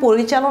প্রতিষ্ঠান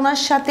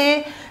পরিচালনার সাথে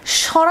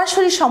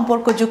সরাসরি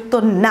সম্পর্কযুক্ত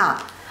না,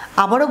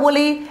 আবারও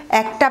বলি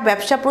একটা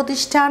ব্যবসা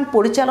প্রতিষ্ঠান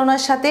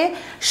পরিচালনার সাথে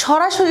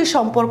সরাসরি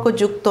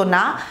সম্পর্কযুক্ত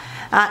না,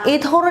 এই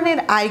ধরনের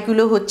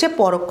আয়গুলো হচ্ছে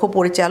পরোক্ষ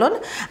পরিচালন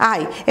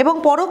আয়। এবং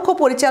পরোক্ষ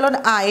পরিচালন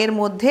আয়ের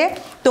মধ্যে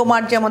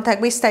তোমার যেমন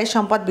থাকবে স্থায়ী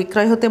সম্পদ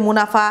বিক্রয় হতে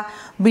মুনাফা,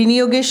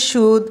 বিনিয়োগের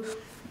সুদ,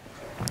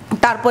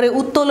 তারপরে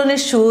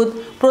উত্তোলনের সুদ,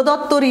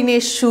 প্রদত্ত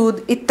ঋণের সুদ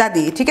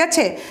ইত্যাদি। ঠিক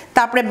আছে,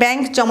 তারপরে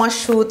ব্যাংক জমার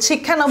সুদ,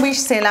 শিক্ষানবিশ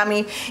সেলামি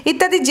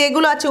ইত্যাদি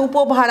যেগুলো আছে,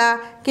 উপভাড়া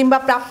কিংবা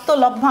প্রাপ্ত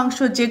লভ্যাংশ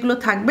যেগুলো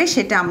থাকবে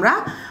সেটা আমরা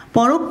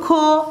পরোক্ষ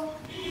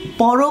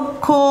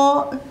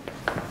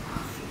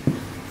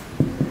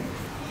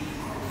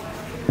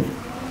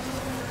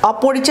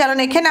অপরিচালন।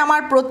 এখানে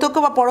আমার প্রত্যক্ষ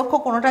বা পরোক্ষ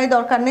কোনোটাই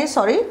দরকার নেই,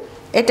 সরি,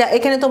 এটা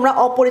এখানে তোমরা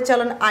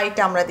অপরিচালন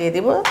আয়টা আমরা দিয়ে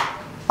দেব।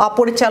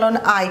 অপরিচালন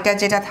আয়টা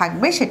যেটা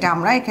থাকবে সেটা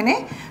আমরা এখানে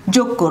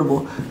যোগ করব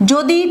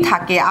যদি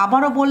থাকে,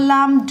 আবারও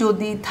বললাম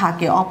যদি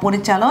থাকে,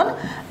 অপরিচালন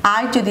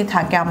আয় যদি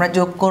থাকে আমরা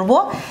যোগ করব,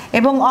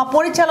 এবং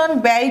অপরিচালন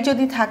ব্যয়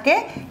যদি থাকে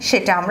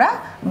সেটা আমরা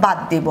বাদ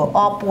দেব।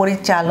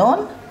 অপরিচালন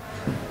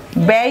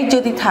ব্যয়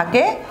যদি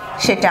থাকে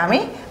সেটা আমি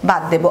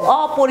বাদ দেব,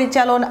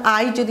 অপরিচালন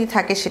আয় যদি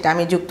থাকে সেটা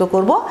আমি যুক্ত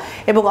করব,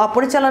 এবং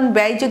অপরিচালন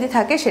ব্যয় যদি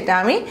থাকে সেটা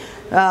আমি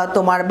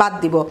তোমার বাদ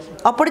দিব।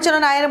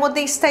 অপরিচালন আয়ের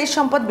মধ্যে স্থায়ী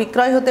সম্পদ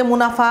বিক্রয় হতে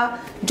মুনাফা,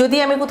 যদি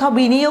আমি কোথাও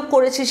বিনিয়োগ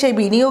করেছি সেই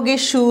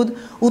বিনিয়োগের সুদ,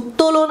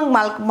 উত্তোলন,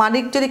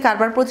 মালিক যদি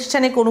কারবার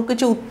প্রতিষ্ঠানে কোনো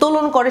কিছু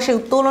উত্তোলন করে সেই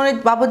উত্তোলনের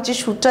বাবদ যে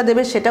সুদটা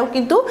দেবে সেটাও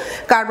কিন্তু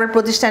কারবার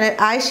প্রতিষ্ঠানের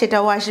আয়,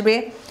 সেটাও আসবে।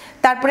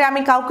 তারপরে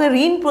আমি কাউকে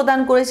ঋণ প্রদান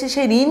করেছি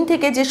সেই ঋণ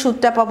থেকে যে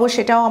সুদটা পাবো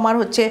সেটাও আমার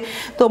হচ্ছে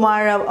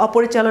তোমার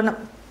অপরিচালন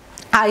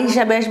আয়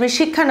হিসাবে আসবে।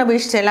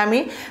 শিক্ষানবিশ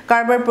সেলামি,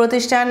 কারবার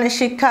প্রতিষ্ঠান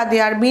শিক্ষা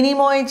দেওয়ার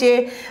বিনিময়ে যে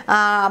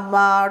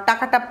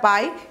টাকাটা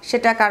পায়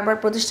সেটা কারবার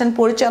প্রতিষ্ঠান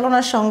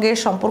পরিচালনার সঙ্গে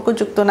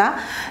সম্পর্কযুক্ত না,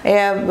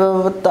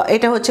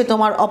 এটা হচ্ছে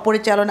তোমার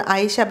অপরিচালন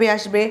আয় হিসাবে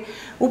আসবে।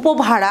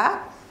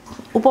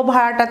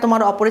 উপভাড়াটা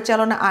তোমার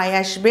অপরিচালন আয়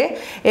আসবে,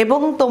 এবং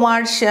তোমার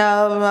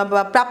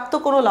প্রাপ্ত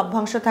কোনো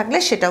লভ্যাংশ থাকলে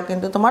সেটাও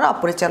কিন্তু তোমার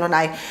অপরিচালন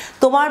আয়।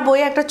 তোমার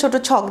বইয়ে একটা ছোট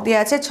ছক দেওয়া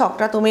আছে,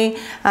 ছকটা তুমি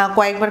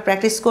কয়েকবার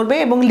প্র্যাকটিস করবে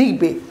এবং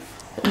লিখবে,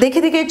 দেখে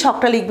দেখে এই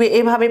ছকটা লিখবে,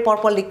 এভাবে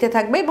পরপর লিখতে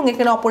থাকবে এবং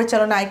এখানে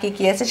অপরিচালন আয়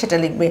কী আছে সেটা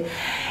লিখবে।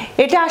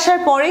 এটা আসার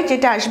পরে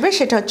যেটা আসবে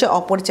সেটা হচ্ছে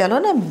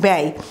অপরিচালন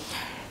ব্যয়।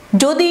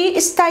 যদি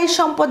স্থায়ী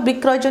সম্পদ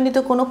বিক্রয়জনিত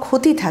কোনো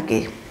ক্ষতি থাকে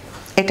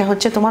এটা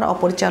হচ্ছে তোমার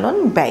অপরিচালন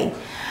ব্যয়।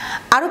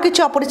 আরও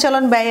কিছু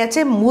অপরিচালন ব্যয় আছে,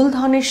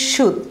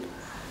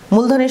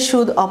 মূলধনের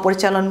সুদ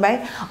অপরিচালন ব্যয়,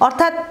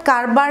 অর্থাৎ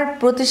কারবার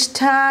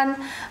প্রতিষ্ঠান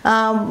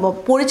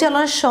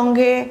পরিচালনার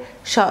সঙ্গে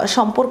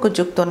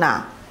সম্পর্কযুক্ত না,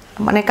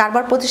 মানে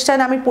কারবার প্রতিষ্ঠান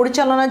আমি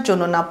পরিচালনার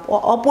জন্য না,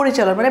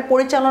 অপরিচালন মানে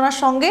পরিচালনার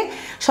সঙ্গে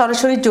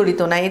সরাসরি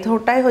জড়িত না, এই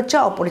ধরটাই হচ্ছে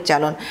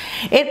অপরিচালন।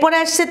 এরপরে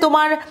আসছে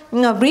তোমার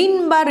ঋণ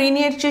বা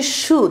ঋণের যে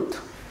সুদ,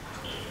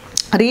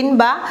 ঋণ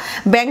বা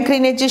ব্যাংক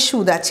ঋণের যে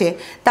সুদ আছে,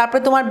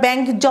 তারপরে তোমার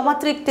ব্যাংক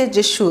জমাতিরিক্তের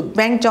যে সুদ,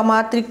 ব্যাংক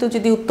জমাতিরিক্ত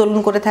যদি উত্তোলন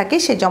করে থাকে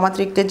সেই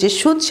জমাতিরিক্তের যে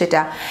সুদ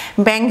সেটা,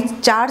 ব্যাংক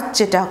চার্জ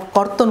যেটা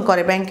কর্তন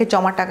করে, ব্যাংকে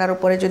জমা টাকার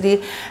উপরে যদি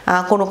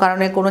কোনো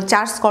কারণে কোনো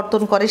চার্জ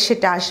কর্তন করে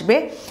সেটা আসবে।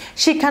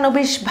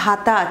 শিক্ষানবিশ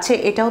ভাতা আছে,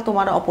 এটাও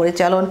তোমার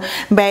অপরিচালন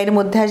ব্যয়ের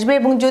মধ্যে আসবে।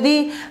 এবং যদি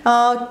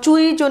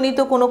চুরিজনিত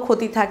কোনো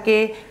ক্ষতি থাকে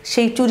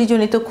সেই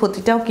চুরিজনিত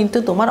ক্ষতিটাও কিন্তু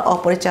তোমার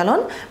অপরিচালন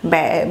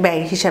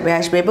ব্যয় হিসাবে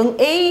আসবে। এবং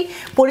এই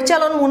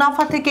পরিচালন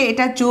মুনাফা থেকে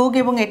এটা যোগ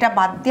এবং এটা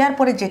বাদ দেওয়ার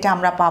পরে যেটা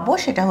আমরা পাবো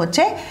সেটা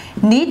হচ্ছে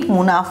নিট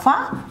মুনাফা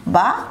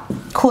বা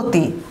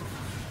ক্ষতি,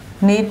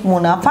 নিট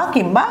মুনাফা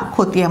কিংবা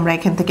ক্ষতি আমরা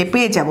এখান থেকে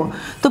পেয়ে যাব।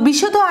 তো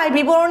বিশদ আয়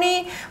বিবরণী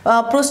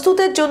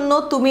প্রস্তুতের জন্য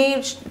তুমি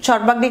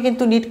সর্বাগ্রে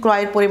কিন্তু নিট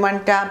ক্রয়ের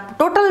পরিমাণটা,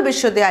 টোটাল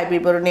বিশদ আয়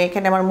বিবরণী,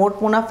 এখানে আমার মোট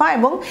মুনাফা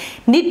এবং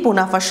নিট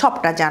মুনাফা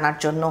সবটা জানার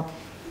জন্য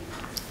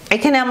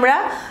এখানে আমরা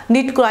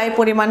নিট ক্রয়ের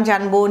পরিমাণ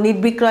জানবো, নিট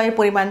বিক্রয়ের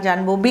পরিমাণ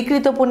জানবো,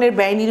 বিক্রিত পণ্যের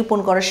ব্যয় নিরূপণ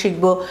করা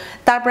শিখবো,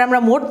 তারপরে আমরা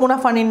মোট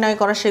মুনাফা নির্ণয়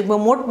করা শিখবো।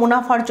 মোট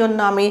মুনাফার জন্য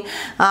আমি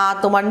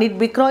তোমার নিট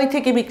বিক্রয়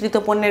থেকে বিক্রিত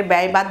পণ্যের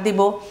ব্যয় বাদ দিব।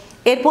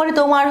 এরপরে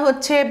তোমার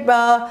হচ্ছে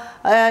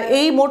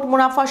এই মোট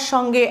মুনাফার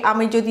সঙ্গে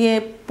আমি যদি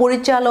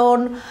পরিচালন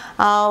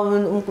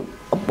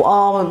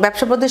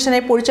ব্যবসা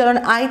প্রতিষ্ঠানের পরিচালন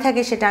আয়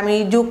থাকে সেটা আমি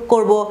যোগ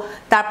করব,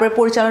 তারপরে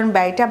পরিচালন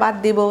ব্যয়টা বাদ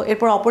দিব,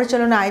 এরপর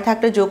অপরিচালন আয়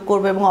থাকলে যোগ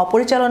করব এবং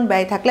অপরিচালন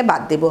ব্যয় থাকলে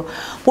বাদ দিব।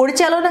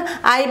 পরিচালন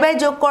আয় ব্যয়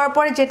যোগ করার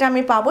পরে যেটা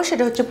আমি পাবো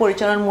সেটা হচ্ছে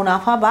পরিচালন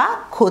মুনাফা বা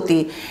ক্ষতি।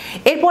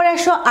 এরপরে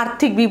আসো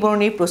আর্থিক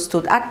বিবরণী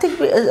প্রস্তুত, আর্থিক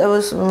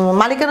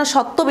মালিকানা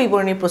সত্ত্ব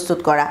বিবরণী প্রস্তুত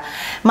করা।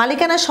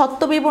 মালিকানা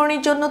সত্ত্ব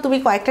বিবরণীর জন্য তুমি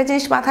কয়েকটা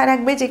জিনিস মাথায়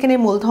রাখবে, যেখানে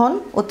মূলধন,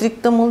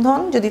 অতিরিক্ত মূলধন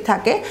যদি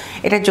থাকে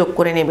এটা যোগ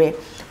করে নেবে,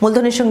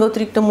 মূলধনের সঙ্গে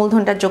অতিরিক্ত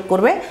মূলধনটা যোগ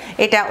করবে।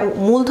 এটা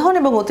মূলধন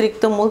এবং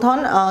অতিরিক্ত মূলধন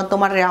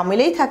তোমার রেওয়া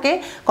মিলেই থাকে,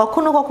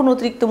 কখনো কখনো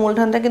অতিরিক্ত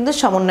মূলধনটা কিন্তু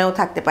সমন্বয়েও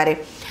থাকতে পারে।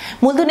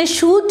 মূলধনের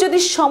সুদ যদি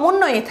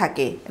সমন্বয়ে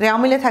থাকে, রেওয়া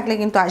মিলে থাকলে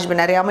কিন্তু আসবে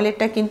না, রেওয়া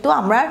মিলেরটা কিন্তু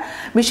আমরা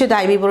বিশদ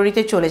আয়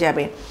বিবরণীতে চলে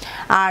যাবে।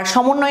 আর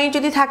সমন্বয়ে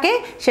যদি থাকে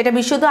সেটা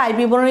বিশদ আয়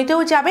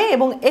বিবরণীতেও যাবে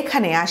এবং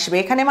এখানে আসবে,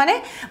 এখানে মানে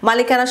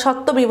মালিকানা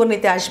সত্ত্ব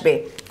বিবরণীতে আসবে।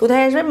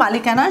 কোথায় আসবে?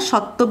 মালিকানা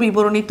সত্ত্ব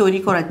বিবরণী তৈরি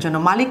করার জন্য,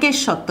 মালিকের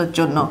সত্ত্বর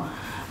জন্য,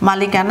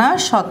 মালিকানা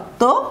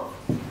সত্ত্ব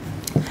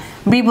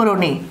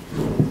বিবরণী।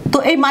 তো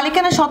এই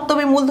মালিকানা সত্ত্ব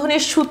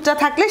মূলধনের সুদটা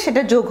থাকলে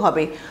সেটা যোগ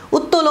হবে।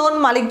 উত্তোলন,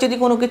 মালিক যদি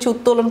কোনো কিছু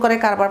উত্তোলন করে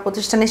কারবার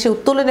প্রতিষ্ঠানে, সে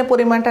উত্তোলনের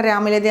পরিমাণটা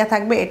রেওয়া মিলে দেওয়া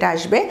থাকবে, এটা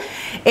আসবে।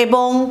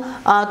 এবং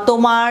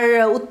তোমার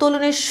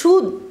উত্তোলনের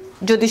সুদ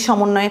যদি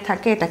সমন্বয়ে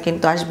থাকে এটা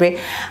কিন্তু আসবে।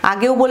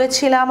 আগেও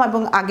বলেছিলাম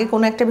এবং আগে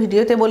কোনো একটা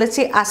ভিডিওতে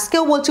বলেছি,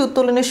 আজকেও বলছি,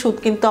 উত্তোলনের সুদ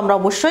কিন্তু আমরা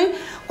অবশ্যই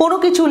কোনো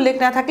কিছু উল্লেখ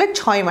না থাকলে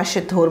 6 মাসে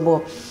ধরবো।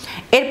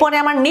 এরপরে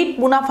আমার নিট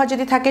মুনাফা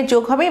যদি থাকে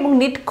যোগ হবে এবং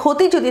নিট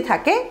ক্ষতি যদি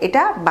থাকে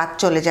এটা বাদ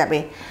চলে যাবে।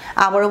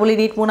 আবারও বলি,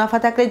 নিট মুনাফা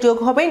থাকলে যোগ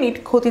হবে, নিট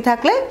ক্ষতি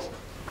থাকলে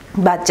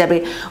বাদ যাবে।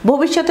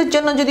 ভবিষ্যতের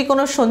জন্য যদি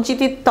কোনো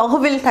সঞ্চিত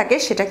তহবিল থাকে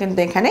সেটা কিন্তু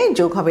এখানে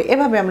যোগ হবে।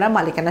 এভাবে আমরা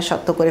মালিকানা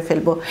সত্ত্ব করে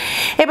ফেলবো।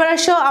 এবার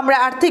আসো আমরা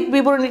আর্থিক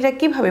বিবরণীটা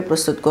কিভাবে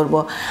প্রস্তুত করব।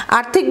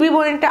 আর্থিক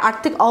বিবরণীটা,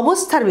 আর্থিক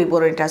অবস্থার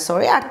বিবরণীটা,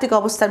 আর্থিক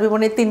অবস্থার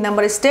বিবরণীর 3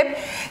 নম্বর স্টেপ,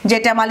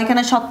 যেটা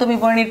মালিকানা সত্ত্ব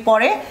বিবরণীর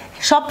পরে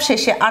সব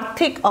শেষে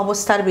আর্থিক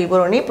অবস্থার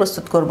বিবরণী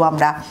প্রস্তুত করব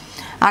আমরা।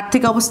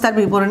 আর্থিক অবস্থার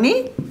বিবরণী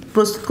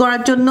প্রস্তুত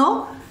করার জন্য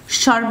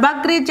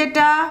সর্বাগ্রে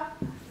যেটা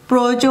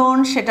প্রয়োজন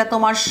সেটা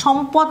তোমার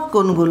সম্পদ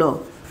কোনগুলো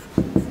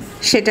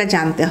সেটা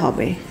জানতে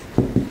হবে।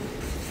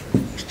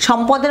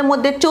 সম্পদের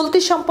মধ্যে চলতি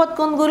সম্পদ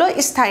কোনগুলো,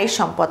 স্থায়ী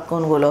সম্পদ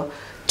কোনগুলো।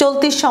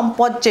 চলতি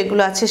সম্পদ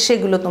যেগুলো আছে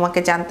সেগুলো তোমাকে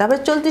জানতে হবে।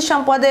 চলতি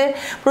সম্পদে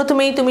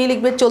প্রথমেই তুমি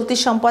লিখবে চলতি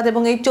সম্পদ,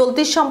 এবং এই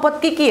চলতি সম্পদ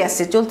কি কি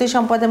আছে। চলতি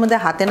সম্পদের মধ্যে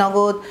হাতে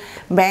নগদ,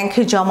 ব্যাংক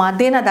জমা,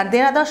 দেনাদার।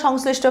 দেনাদার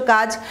সংশ্লিষ্ট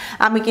কাজ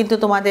আমি কিন্তু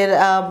তোমাদের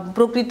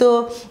প্রকৃত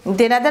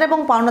দেনাদার এবং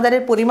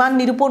পাওনাদারের পরিমাণ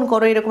নিরূপণ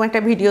করো এরকম একটা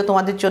ভিডিও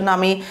তোমাদের জন্য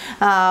আমি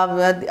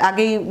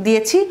আগেই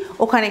দিয়েছি,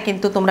 ওখানে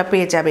কিন্তু তোমরা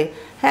পেয়ে যাবে।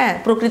 হ্যাঁ,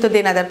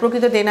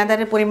 প্রকৃত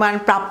দেনাদারের পরিমাণ,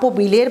 প্রাপ্য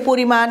বিলের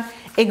পরিমাণ,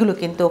 এগুলো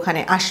কিন্তু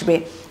ওখানে আসবে।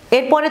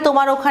 এরপরে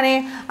তোমার ওখানে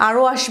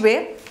আরও আসবে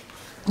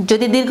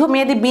যদি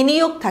দীর্ঘমেয়াদী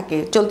বিনিয়োগ থাকে,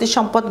 চলতি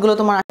সম্পদগুলো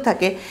তোমার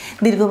থাকে,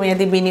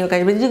 দীর্ঘমেয়াদী বিনিয়োগ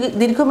আসবে।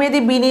 দীর্ঘমেয়াদী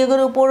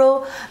বিনিয়োগের উপরও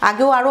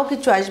আগেও আরও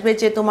কিছু আসবে,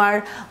 যে তোমার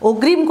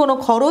অগ্রিম কোনো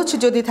খরচ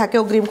যদি থাকে,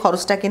 অগ্রিম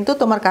খরচটা কিন্তু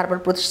তোমার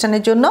কারবার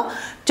প্রতিষ্ঠানের জন্য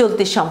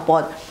চলতি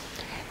সম্পদ।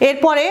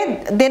 এরপরে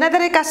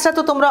দেনাদারের কাজটা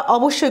তো তোমরা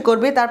অবশ্যই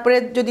করবে। তারপরে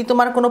যদি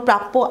তোমার কোনো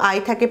প্রাপ্য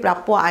আয় থাকে,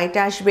 প্রাপ্য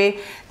আয়টা আসবে।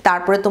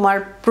 তারপরে তোমার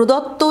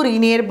প্রদত্ত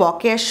ঋণের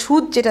বকেয়া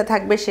সুদ যেটা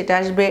থাকবে সেটা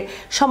আসবে।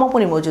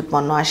 সমাপনী মজুত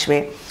পণ্য আসবে।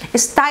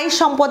 স্থায়ী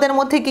সম্পদের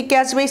মধ্যে কী কী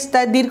আসবে?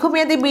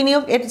 দীর্ঘমেয়াদী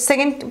বিনিয়োগ, এর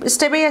সেকেন্ড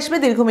স্টেপেই আসবে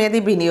দীর্ঘমেয়াদী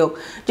বিনিয়োগ।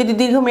 যদি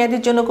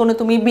দীর্ঘমেয়াদীর জন্য কোনো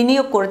তুমি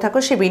বিনিয়োগ করে থাকো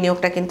সেই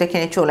বিনিয়োগটা কিন্তু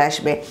এখানে চলে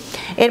আসবে।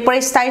 এরপরে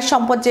স্থায়ী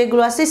সম্পদ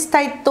যেগুলো আছে,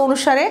 স্থায়িত্ব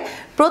অনুসারে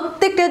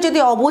প্রত্যেকটা যদি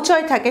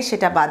অবচয় থাকে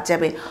সেটা বাদ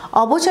যাবে।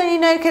 অবচয়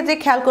নির্ণয়ের ক্ষেত্রে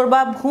খেয়াল করবা,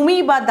 ভূমি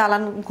বা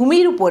দালান,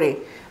 ভূমির উপরে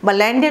বা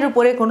ল্যান্ডের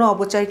উপরে কোনো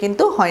অবচয়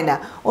কিন্তু হয় না,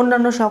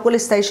 অন্যান্য সকল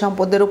স্থায়ী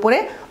সম্পদের উপরে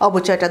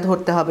অবচয়টা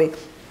ধরতে হবে।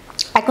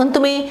 এখন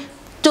তুমি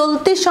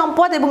চলতি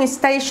সম্পদ এবং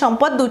স্থায়ী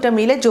সম্পদ দুইটা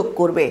মিলে যোগ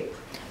করবে,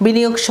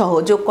 বিনিয়োগ সহ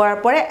যোগ করার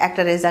পরে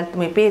একটা রেজাল্ট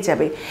তুমি পেয়ে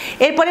যাবে।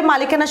 এরপরে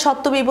মালিকানা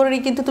সত্ত্ব বিবরণী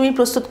কিন্তু তুমি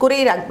প্রস্তুত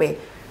করেই রাখবে।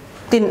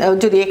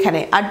 যদি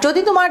এখানে, আর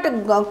যদি তোমার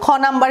খ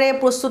নাম্বারে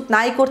প্রস্তুত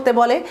নাই করতে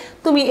বলে,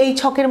 তুমি এই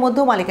ছকের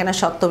মধ্যেও মালিকানা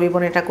সত্ত্ব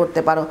বিবরণীটা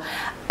করতে পারো।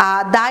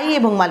 দায়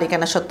এবং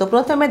মালিকানা সত্ত্ব,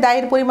 প্রথমে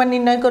দায়ের পরিমাণ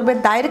নির্ণয় করবে।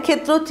 দায়ের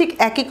ক্ষেত্রেও ঠিক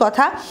একই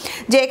কথা,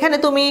 যে এখানে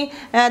তুমি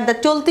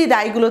চলতি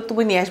দায়গুলো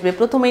তুমি নিয়ে আসবে।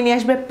 প্রথমেই নিয়ে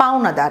আসবে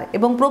পাওনাদার,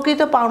 এবং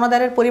প্রকৃত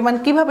পাওনাদারের পরিমাণ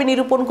কিভাবে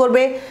নিরূপণ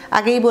করবে,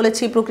 আগেই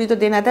বলেছি প্রকৃত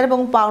দেনাদার এবং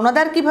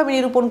পাওনাদার কিভাবে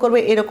নিরূপণ করবে,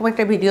 এরকম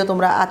একটা ভিডিও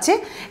তোমরা আছে,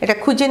 এটা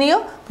খুঁজে নিও।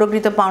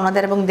 প্রকৃত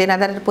পাওনাদার এবং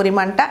দেনাদারের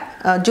পরিমাণটা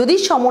যদি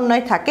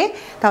সমন্বয় থাকে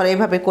তাহলে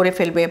এভাবে করে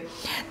ফেলবে।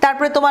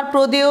 তারপরে তোমার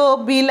প্রদেয়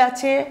বিল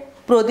আছে,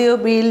 প্রদেয়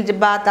বিল,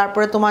 বা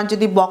তারপরে তোমার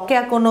যদি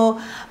বকেয়া কোনো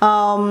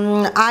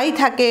আয়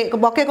থাকে,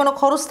 বকেয়া কোনো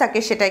খরচ থাকে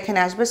সেটা এখানে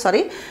আসবে,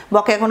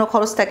 বকেয়া কোনো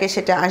খরচ থাকে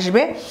সেটা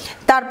আসবে।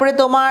 তারপরে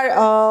তোমার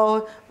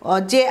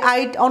যে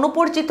আয়,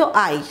 অনুপর্জিত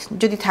আয়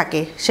যদি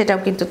থাকে সেটাও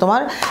কিন্তু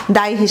তোমার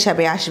দায়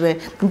হিসাবে আসবে।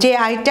 যে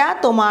আয়টা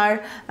তোমার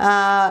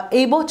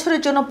এই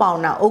বছরের জন্য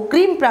পাওনা,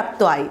 অগ্রিম প্রাপ্ত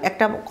আয়,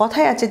 একটা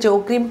কথাই আছে যে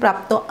অগ্রিম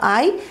প্রাপ্ত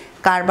আয়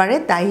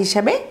কারবারের দায়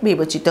হিসাবে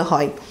বিবেচিত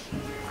হয়।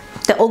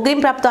 তো অগ্রিম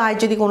প্রাপ্ত আয়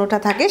যদি কোনোটা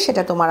থাকে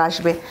সেটা তোমার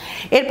আসবে।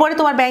 এরপরে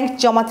তোমার ব্যাংক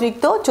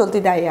জমাতিরিক্ত চলতি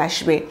দায়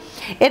আসবে।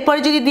 এরপরে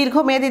যদি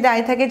দীর্ঘমেয়াদী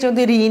দায় থাকে,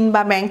 যদি ঋণ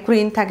বা ব্যাংক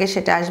ঋণ থাকে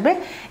সেটা আসবে।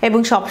 এবং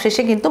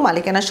সবশেষে কিন্তু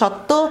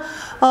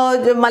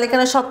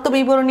মালিকানা সত্ত্ব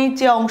বিবরণীর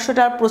যে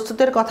অংশটার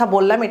প্রস্তুতের কথা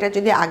বললাম, এটা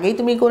যদি আগেই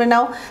তুমি করে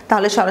নাও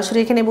তাহলে সরাসরি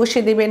এখানে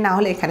বসিয়ে দেবে, না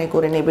হলে এখানে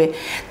করে নেবে।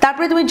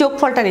 তারপরে তুমি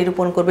যোগফলটা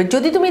নিরূপণ করবে।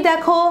 যদি তুমি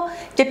দেখো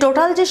যে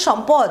টোটাল যে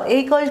সম্পদ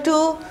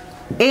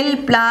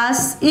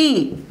L+E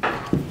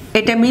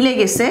এটা মিলে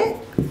গেছে,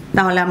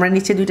 তাহলে আমরা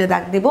নিচে দুইটা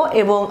দাগ দেব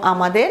এবং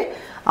আমাদের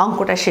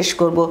অঙ্কটা শেষ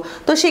করব।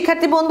 তো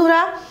শিক্ষার্থী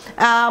বন্ধুরা,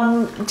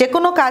 যে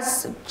কোনো কাজ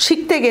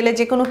শিখতে গেলে,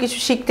 যে কোনো কিছু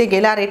শিখতে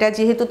গেলে, আর এটা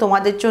যেহেতু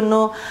তোমাদের জন্য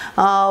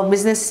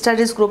বিজনেস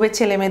স্টাডিজ গ্রুপের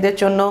ছেলে মেয়েদের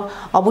জন্য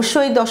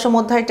অবশ্যই দশম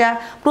অধ্যায়টা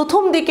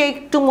প্রথম দিকে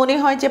একটু মনে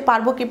হয় যে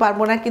পারবো কি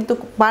পারবো না, কিন্তু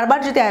বারবার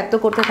যদি আয়ত্ত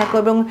করতে থাকো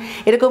এবং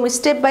এরকম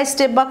স্টেপ বাই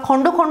স্টেপ বা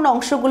খণ্ড খণ্ড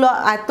অংশগুলো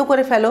আয়ত্ত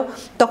করে ফেলো,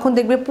 তখন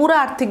দেখবে পুরো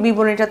আর্থিক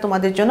বিবরণীটা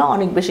তোমাদের জন্য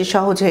অনেক বেশি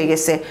সহজ হয়ে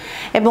গেছে।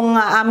 এবং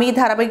আমি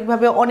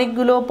ধারাবাহিকভাবে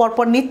অনেকগুলো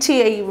পরপর নিচ্ছি,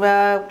 এই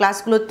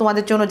ক্লাসগুলো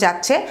তোমাদের জন্য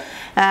যাচ্ছে।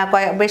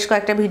 বেশ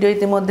কয়েকটা ভিডিও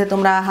ইতিমধ্যে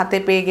তোমরা হাতে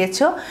পেয়ে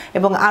গেছো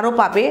এবং আরও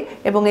পাবে,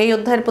 এবং এই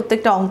অধ্যায়ের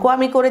প্রত্যেকটা অঙ্ক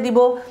আমি করে দিব।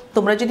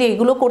 তোমরা যদি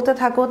এগুলো করতে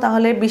থাকো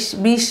তাহলে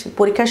 20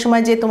 পরীক্ষার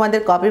সময় যে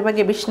তোমাদের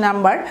বিভাগে 20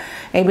 নাম্বার,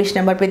 এই 20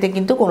 নাম্বার পেতে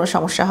কিন্তু কোনো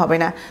সমস্যা হবে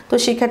না। তো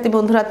শিক্ষার্থী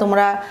বন্ধুরা,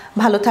 তোমরা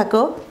ভালো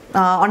থাকো,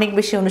 অনেক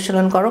বেশি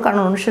অনুশীলন করো, কারণ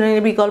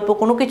অনুশীলনের বিকল্প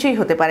কোনো কিছুই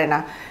হতে পারে না।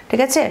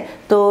 ঠিক আছে?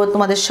 তো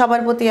তোমাদের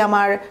সবার প্রতি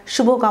আমার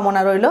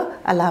শুভকামনা রইল।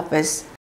 আল্লাহ হাফেজ।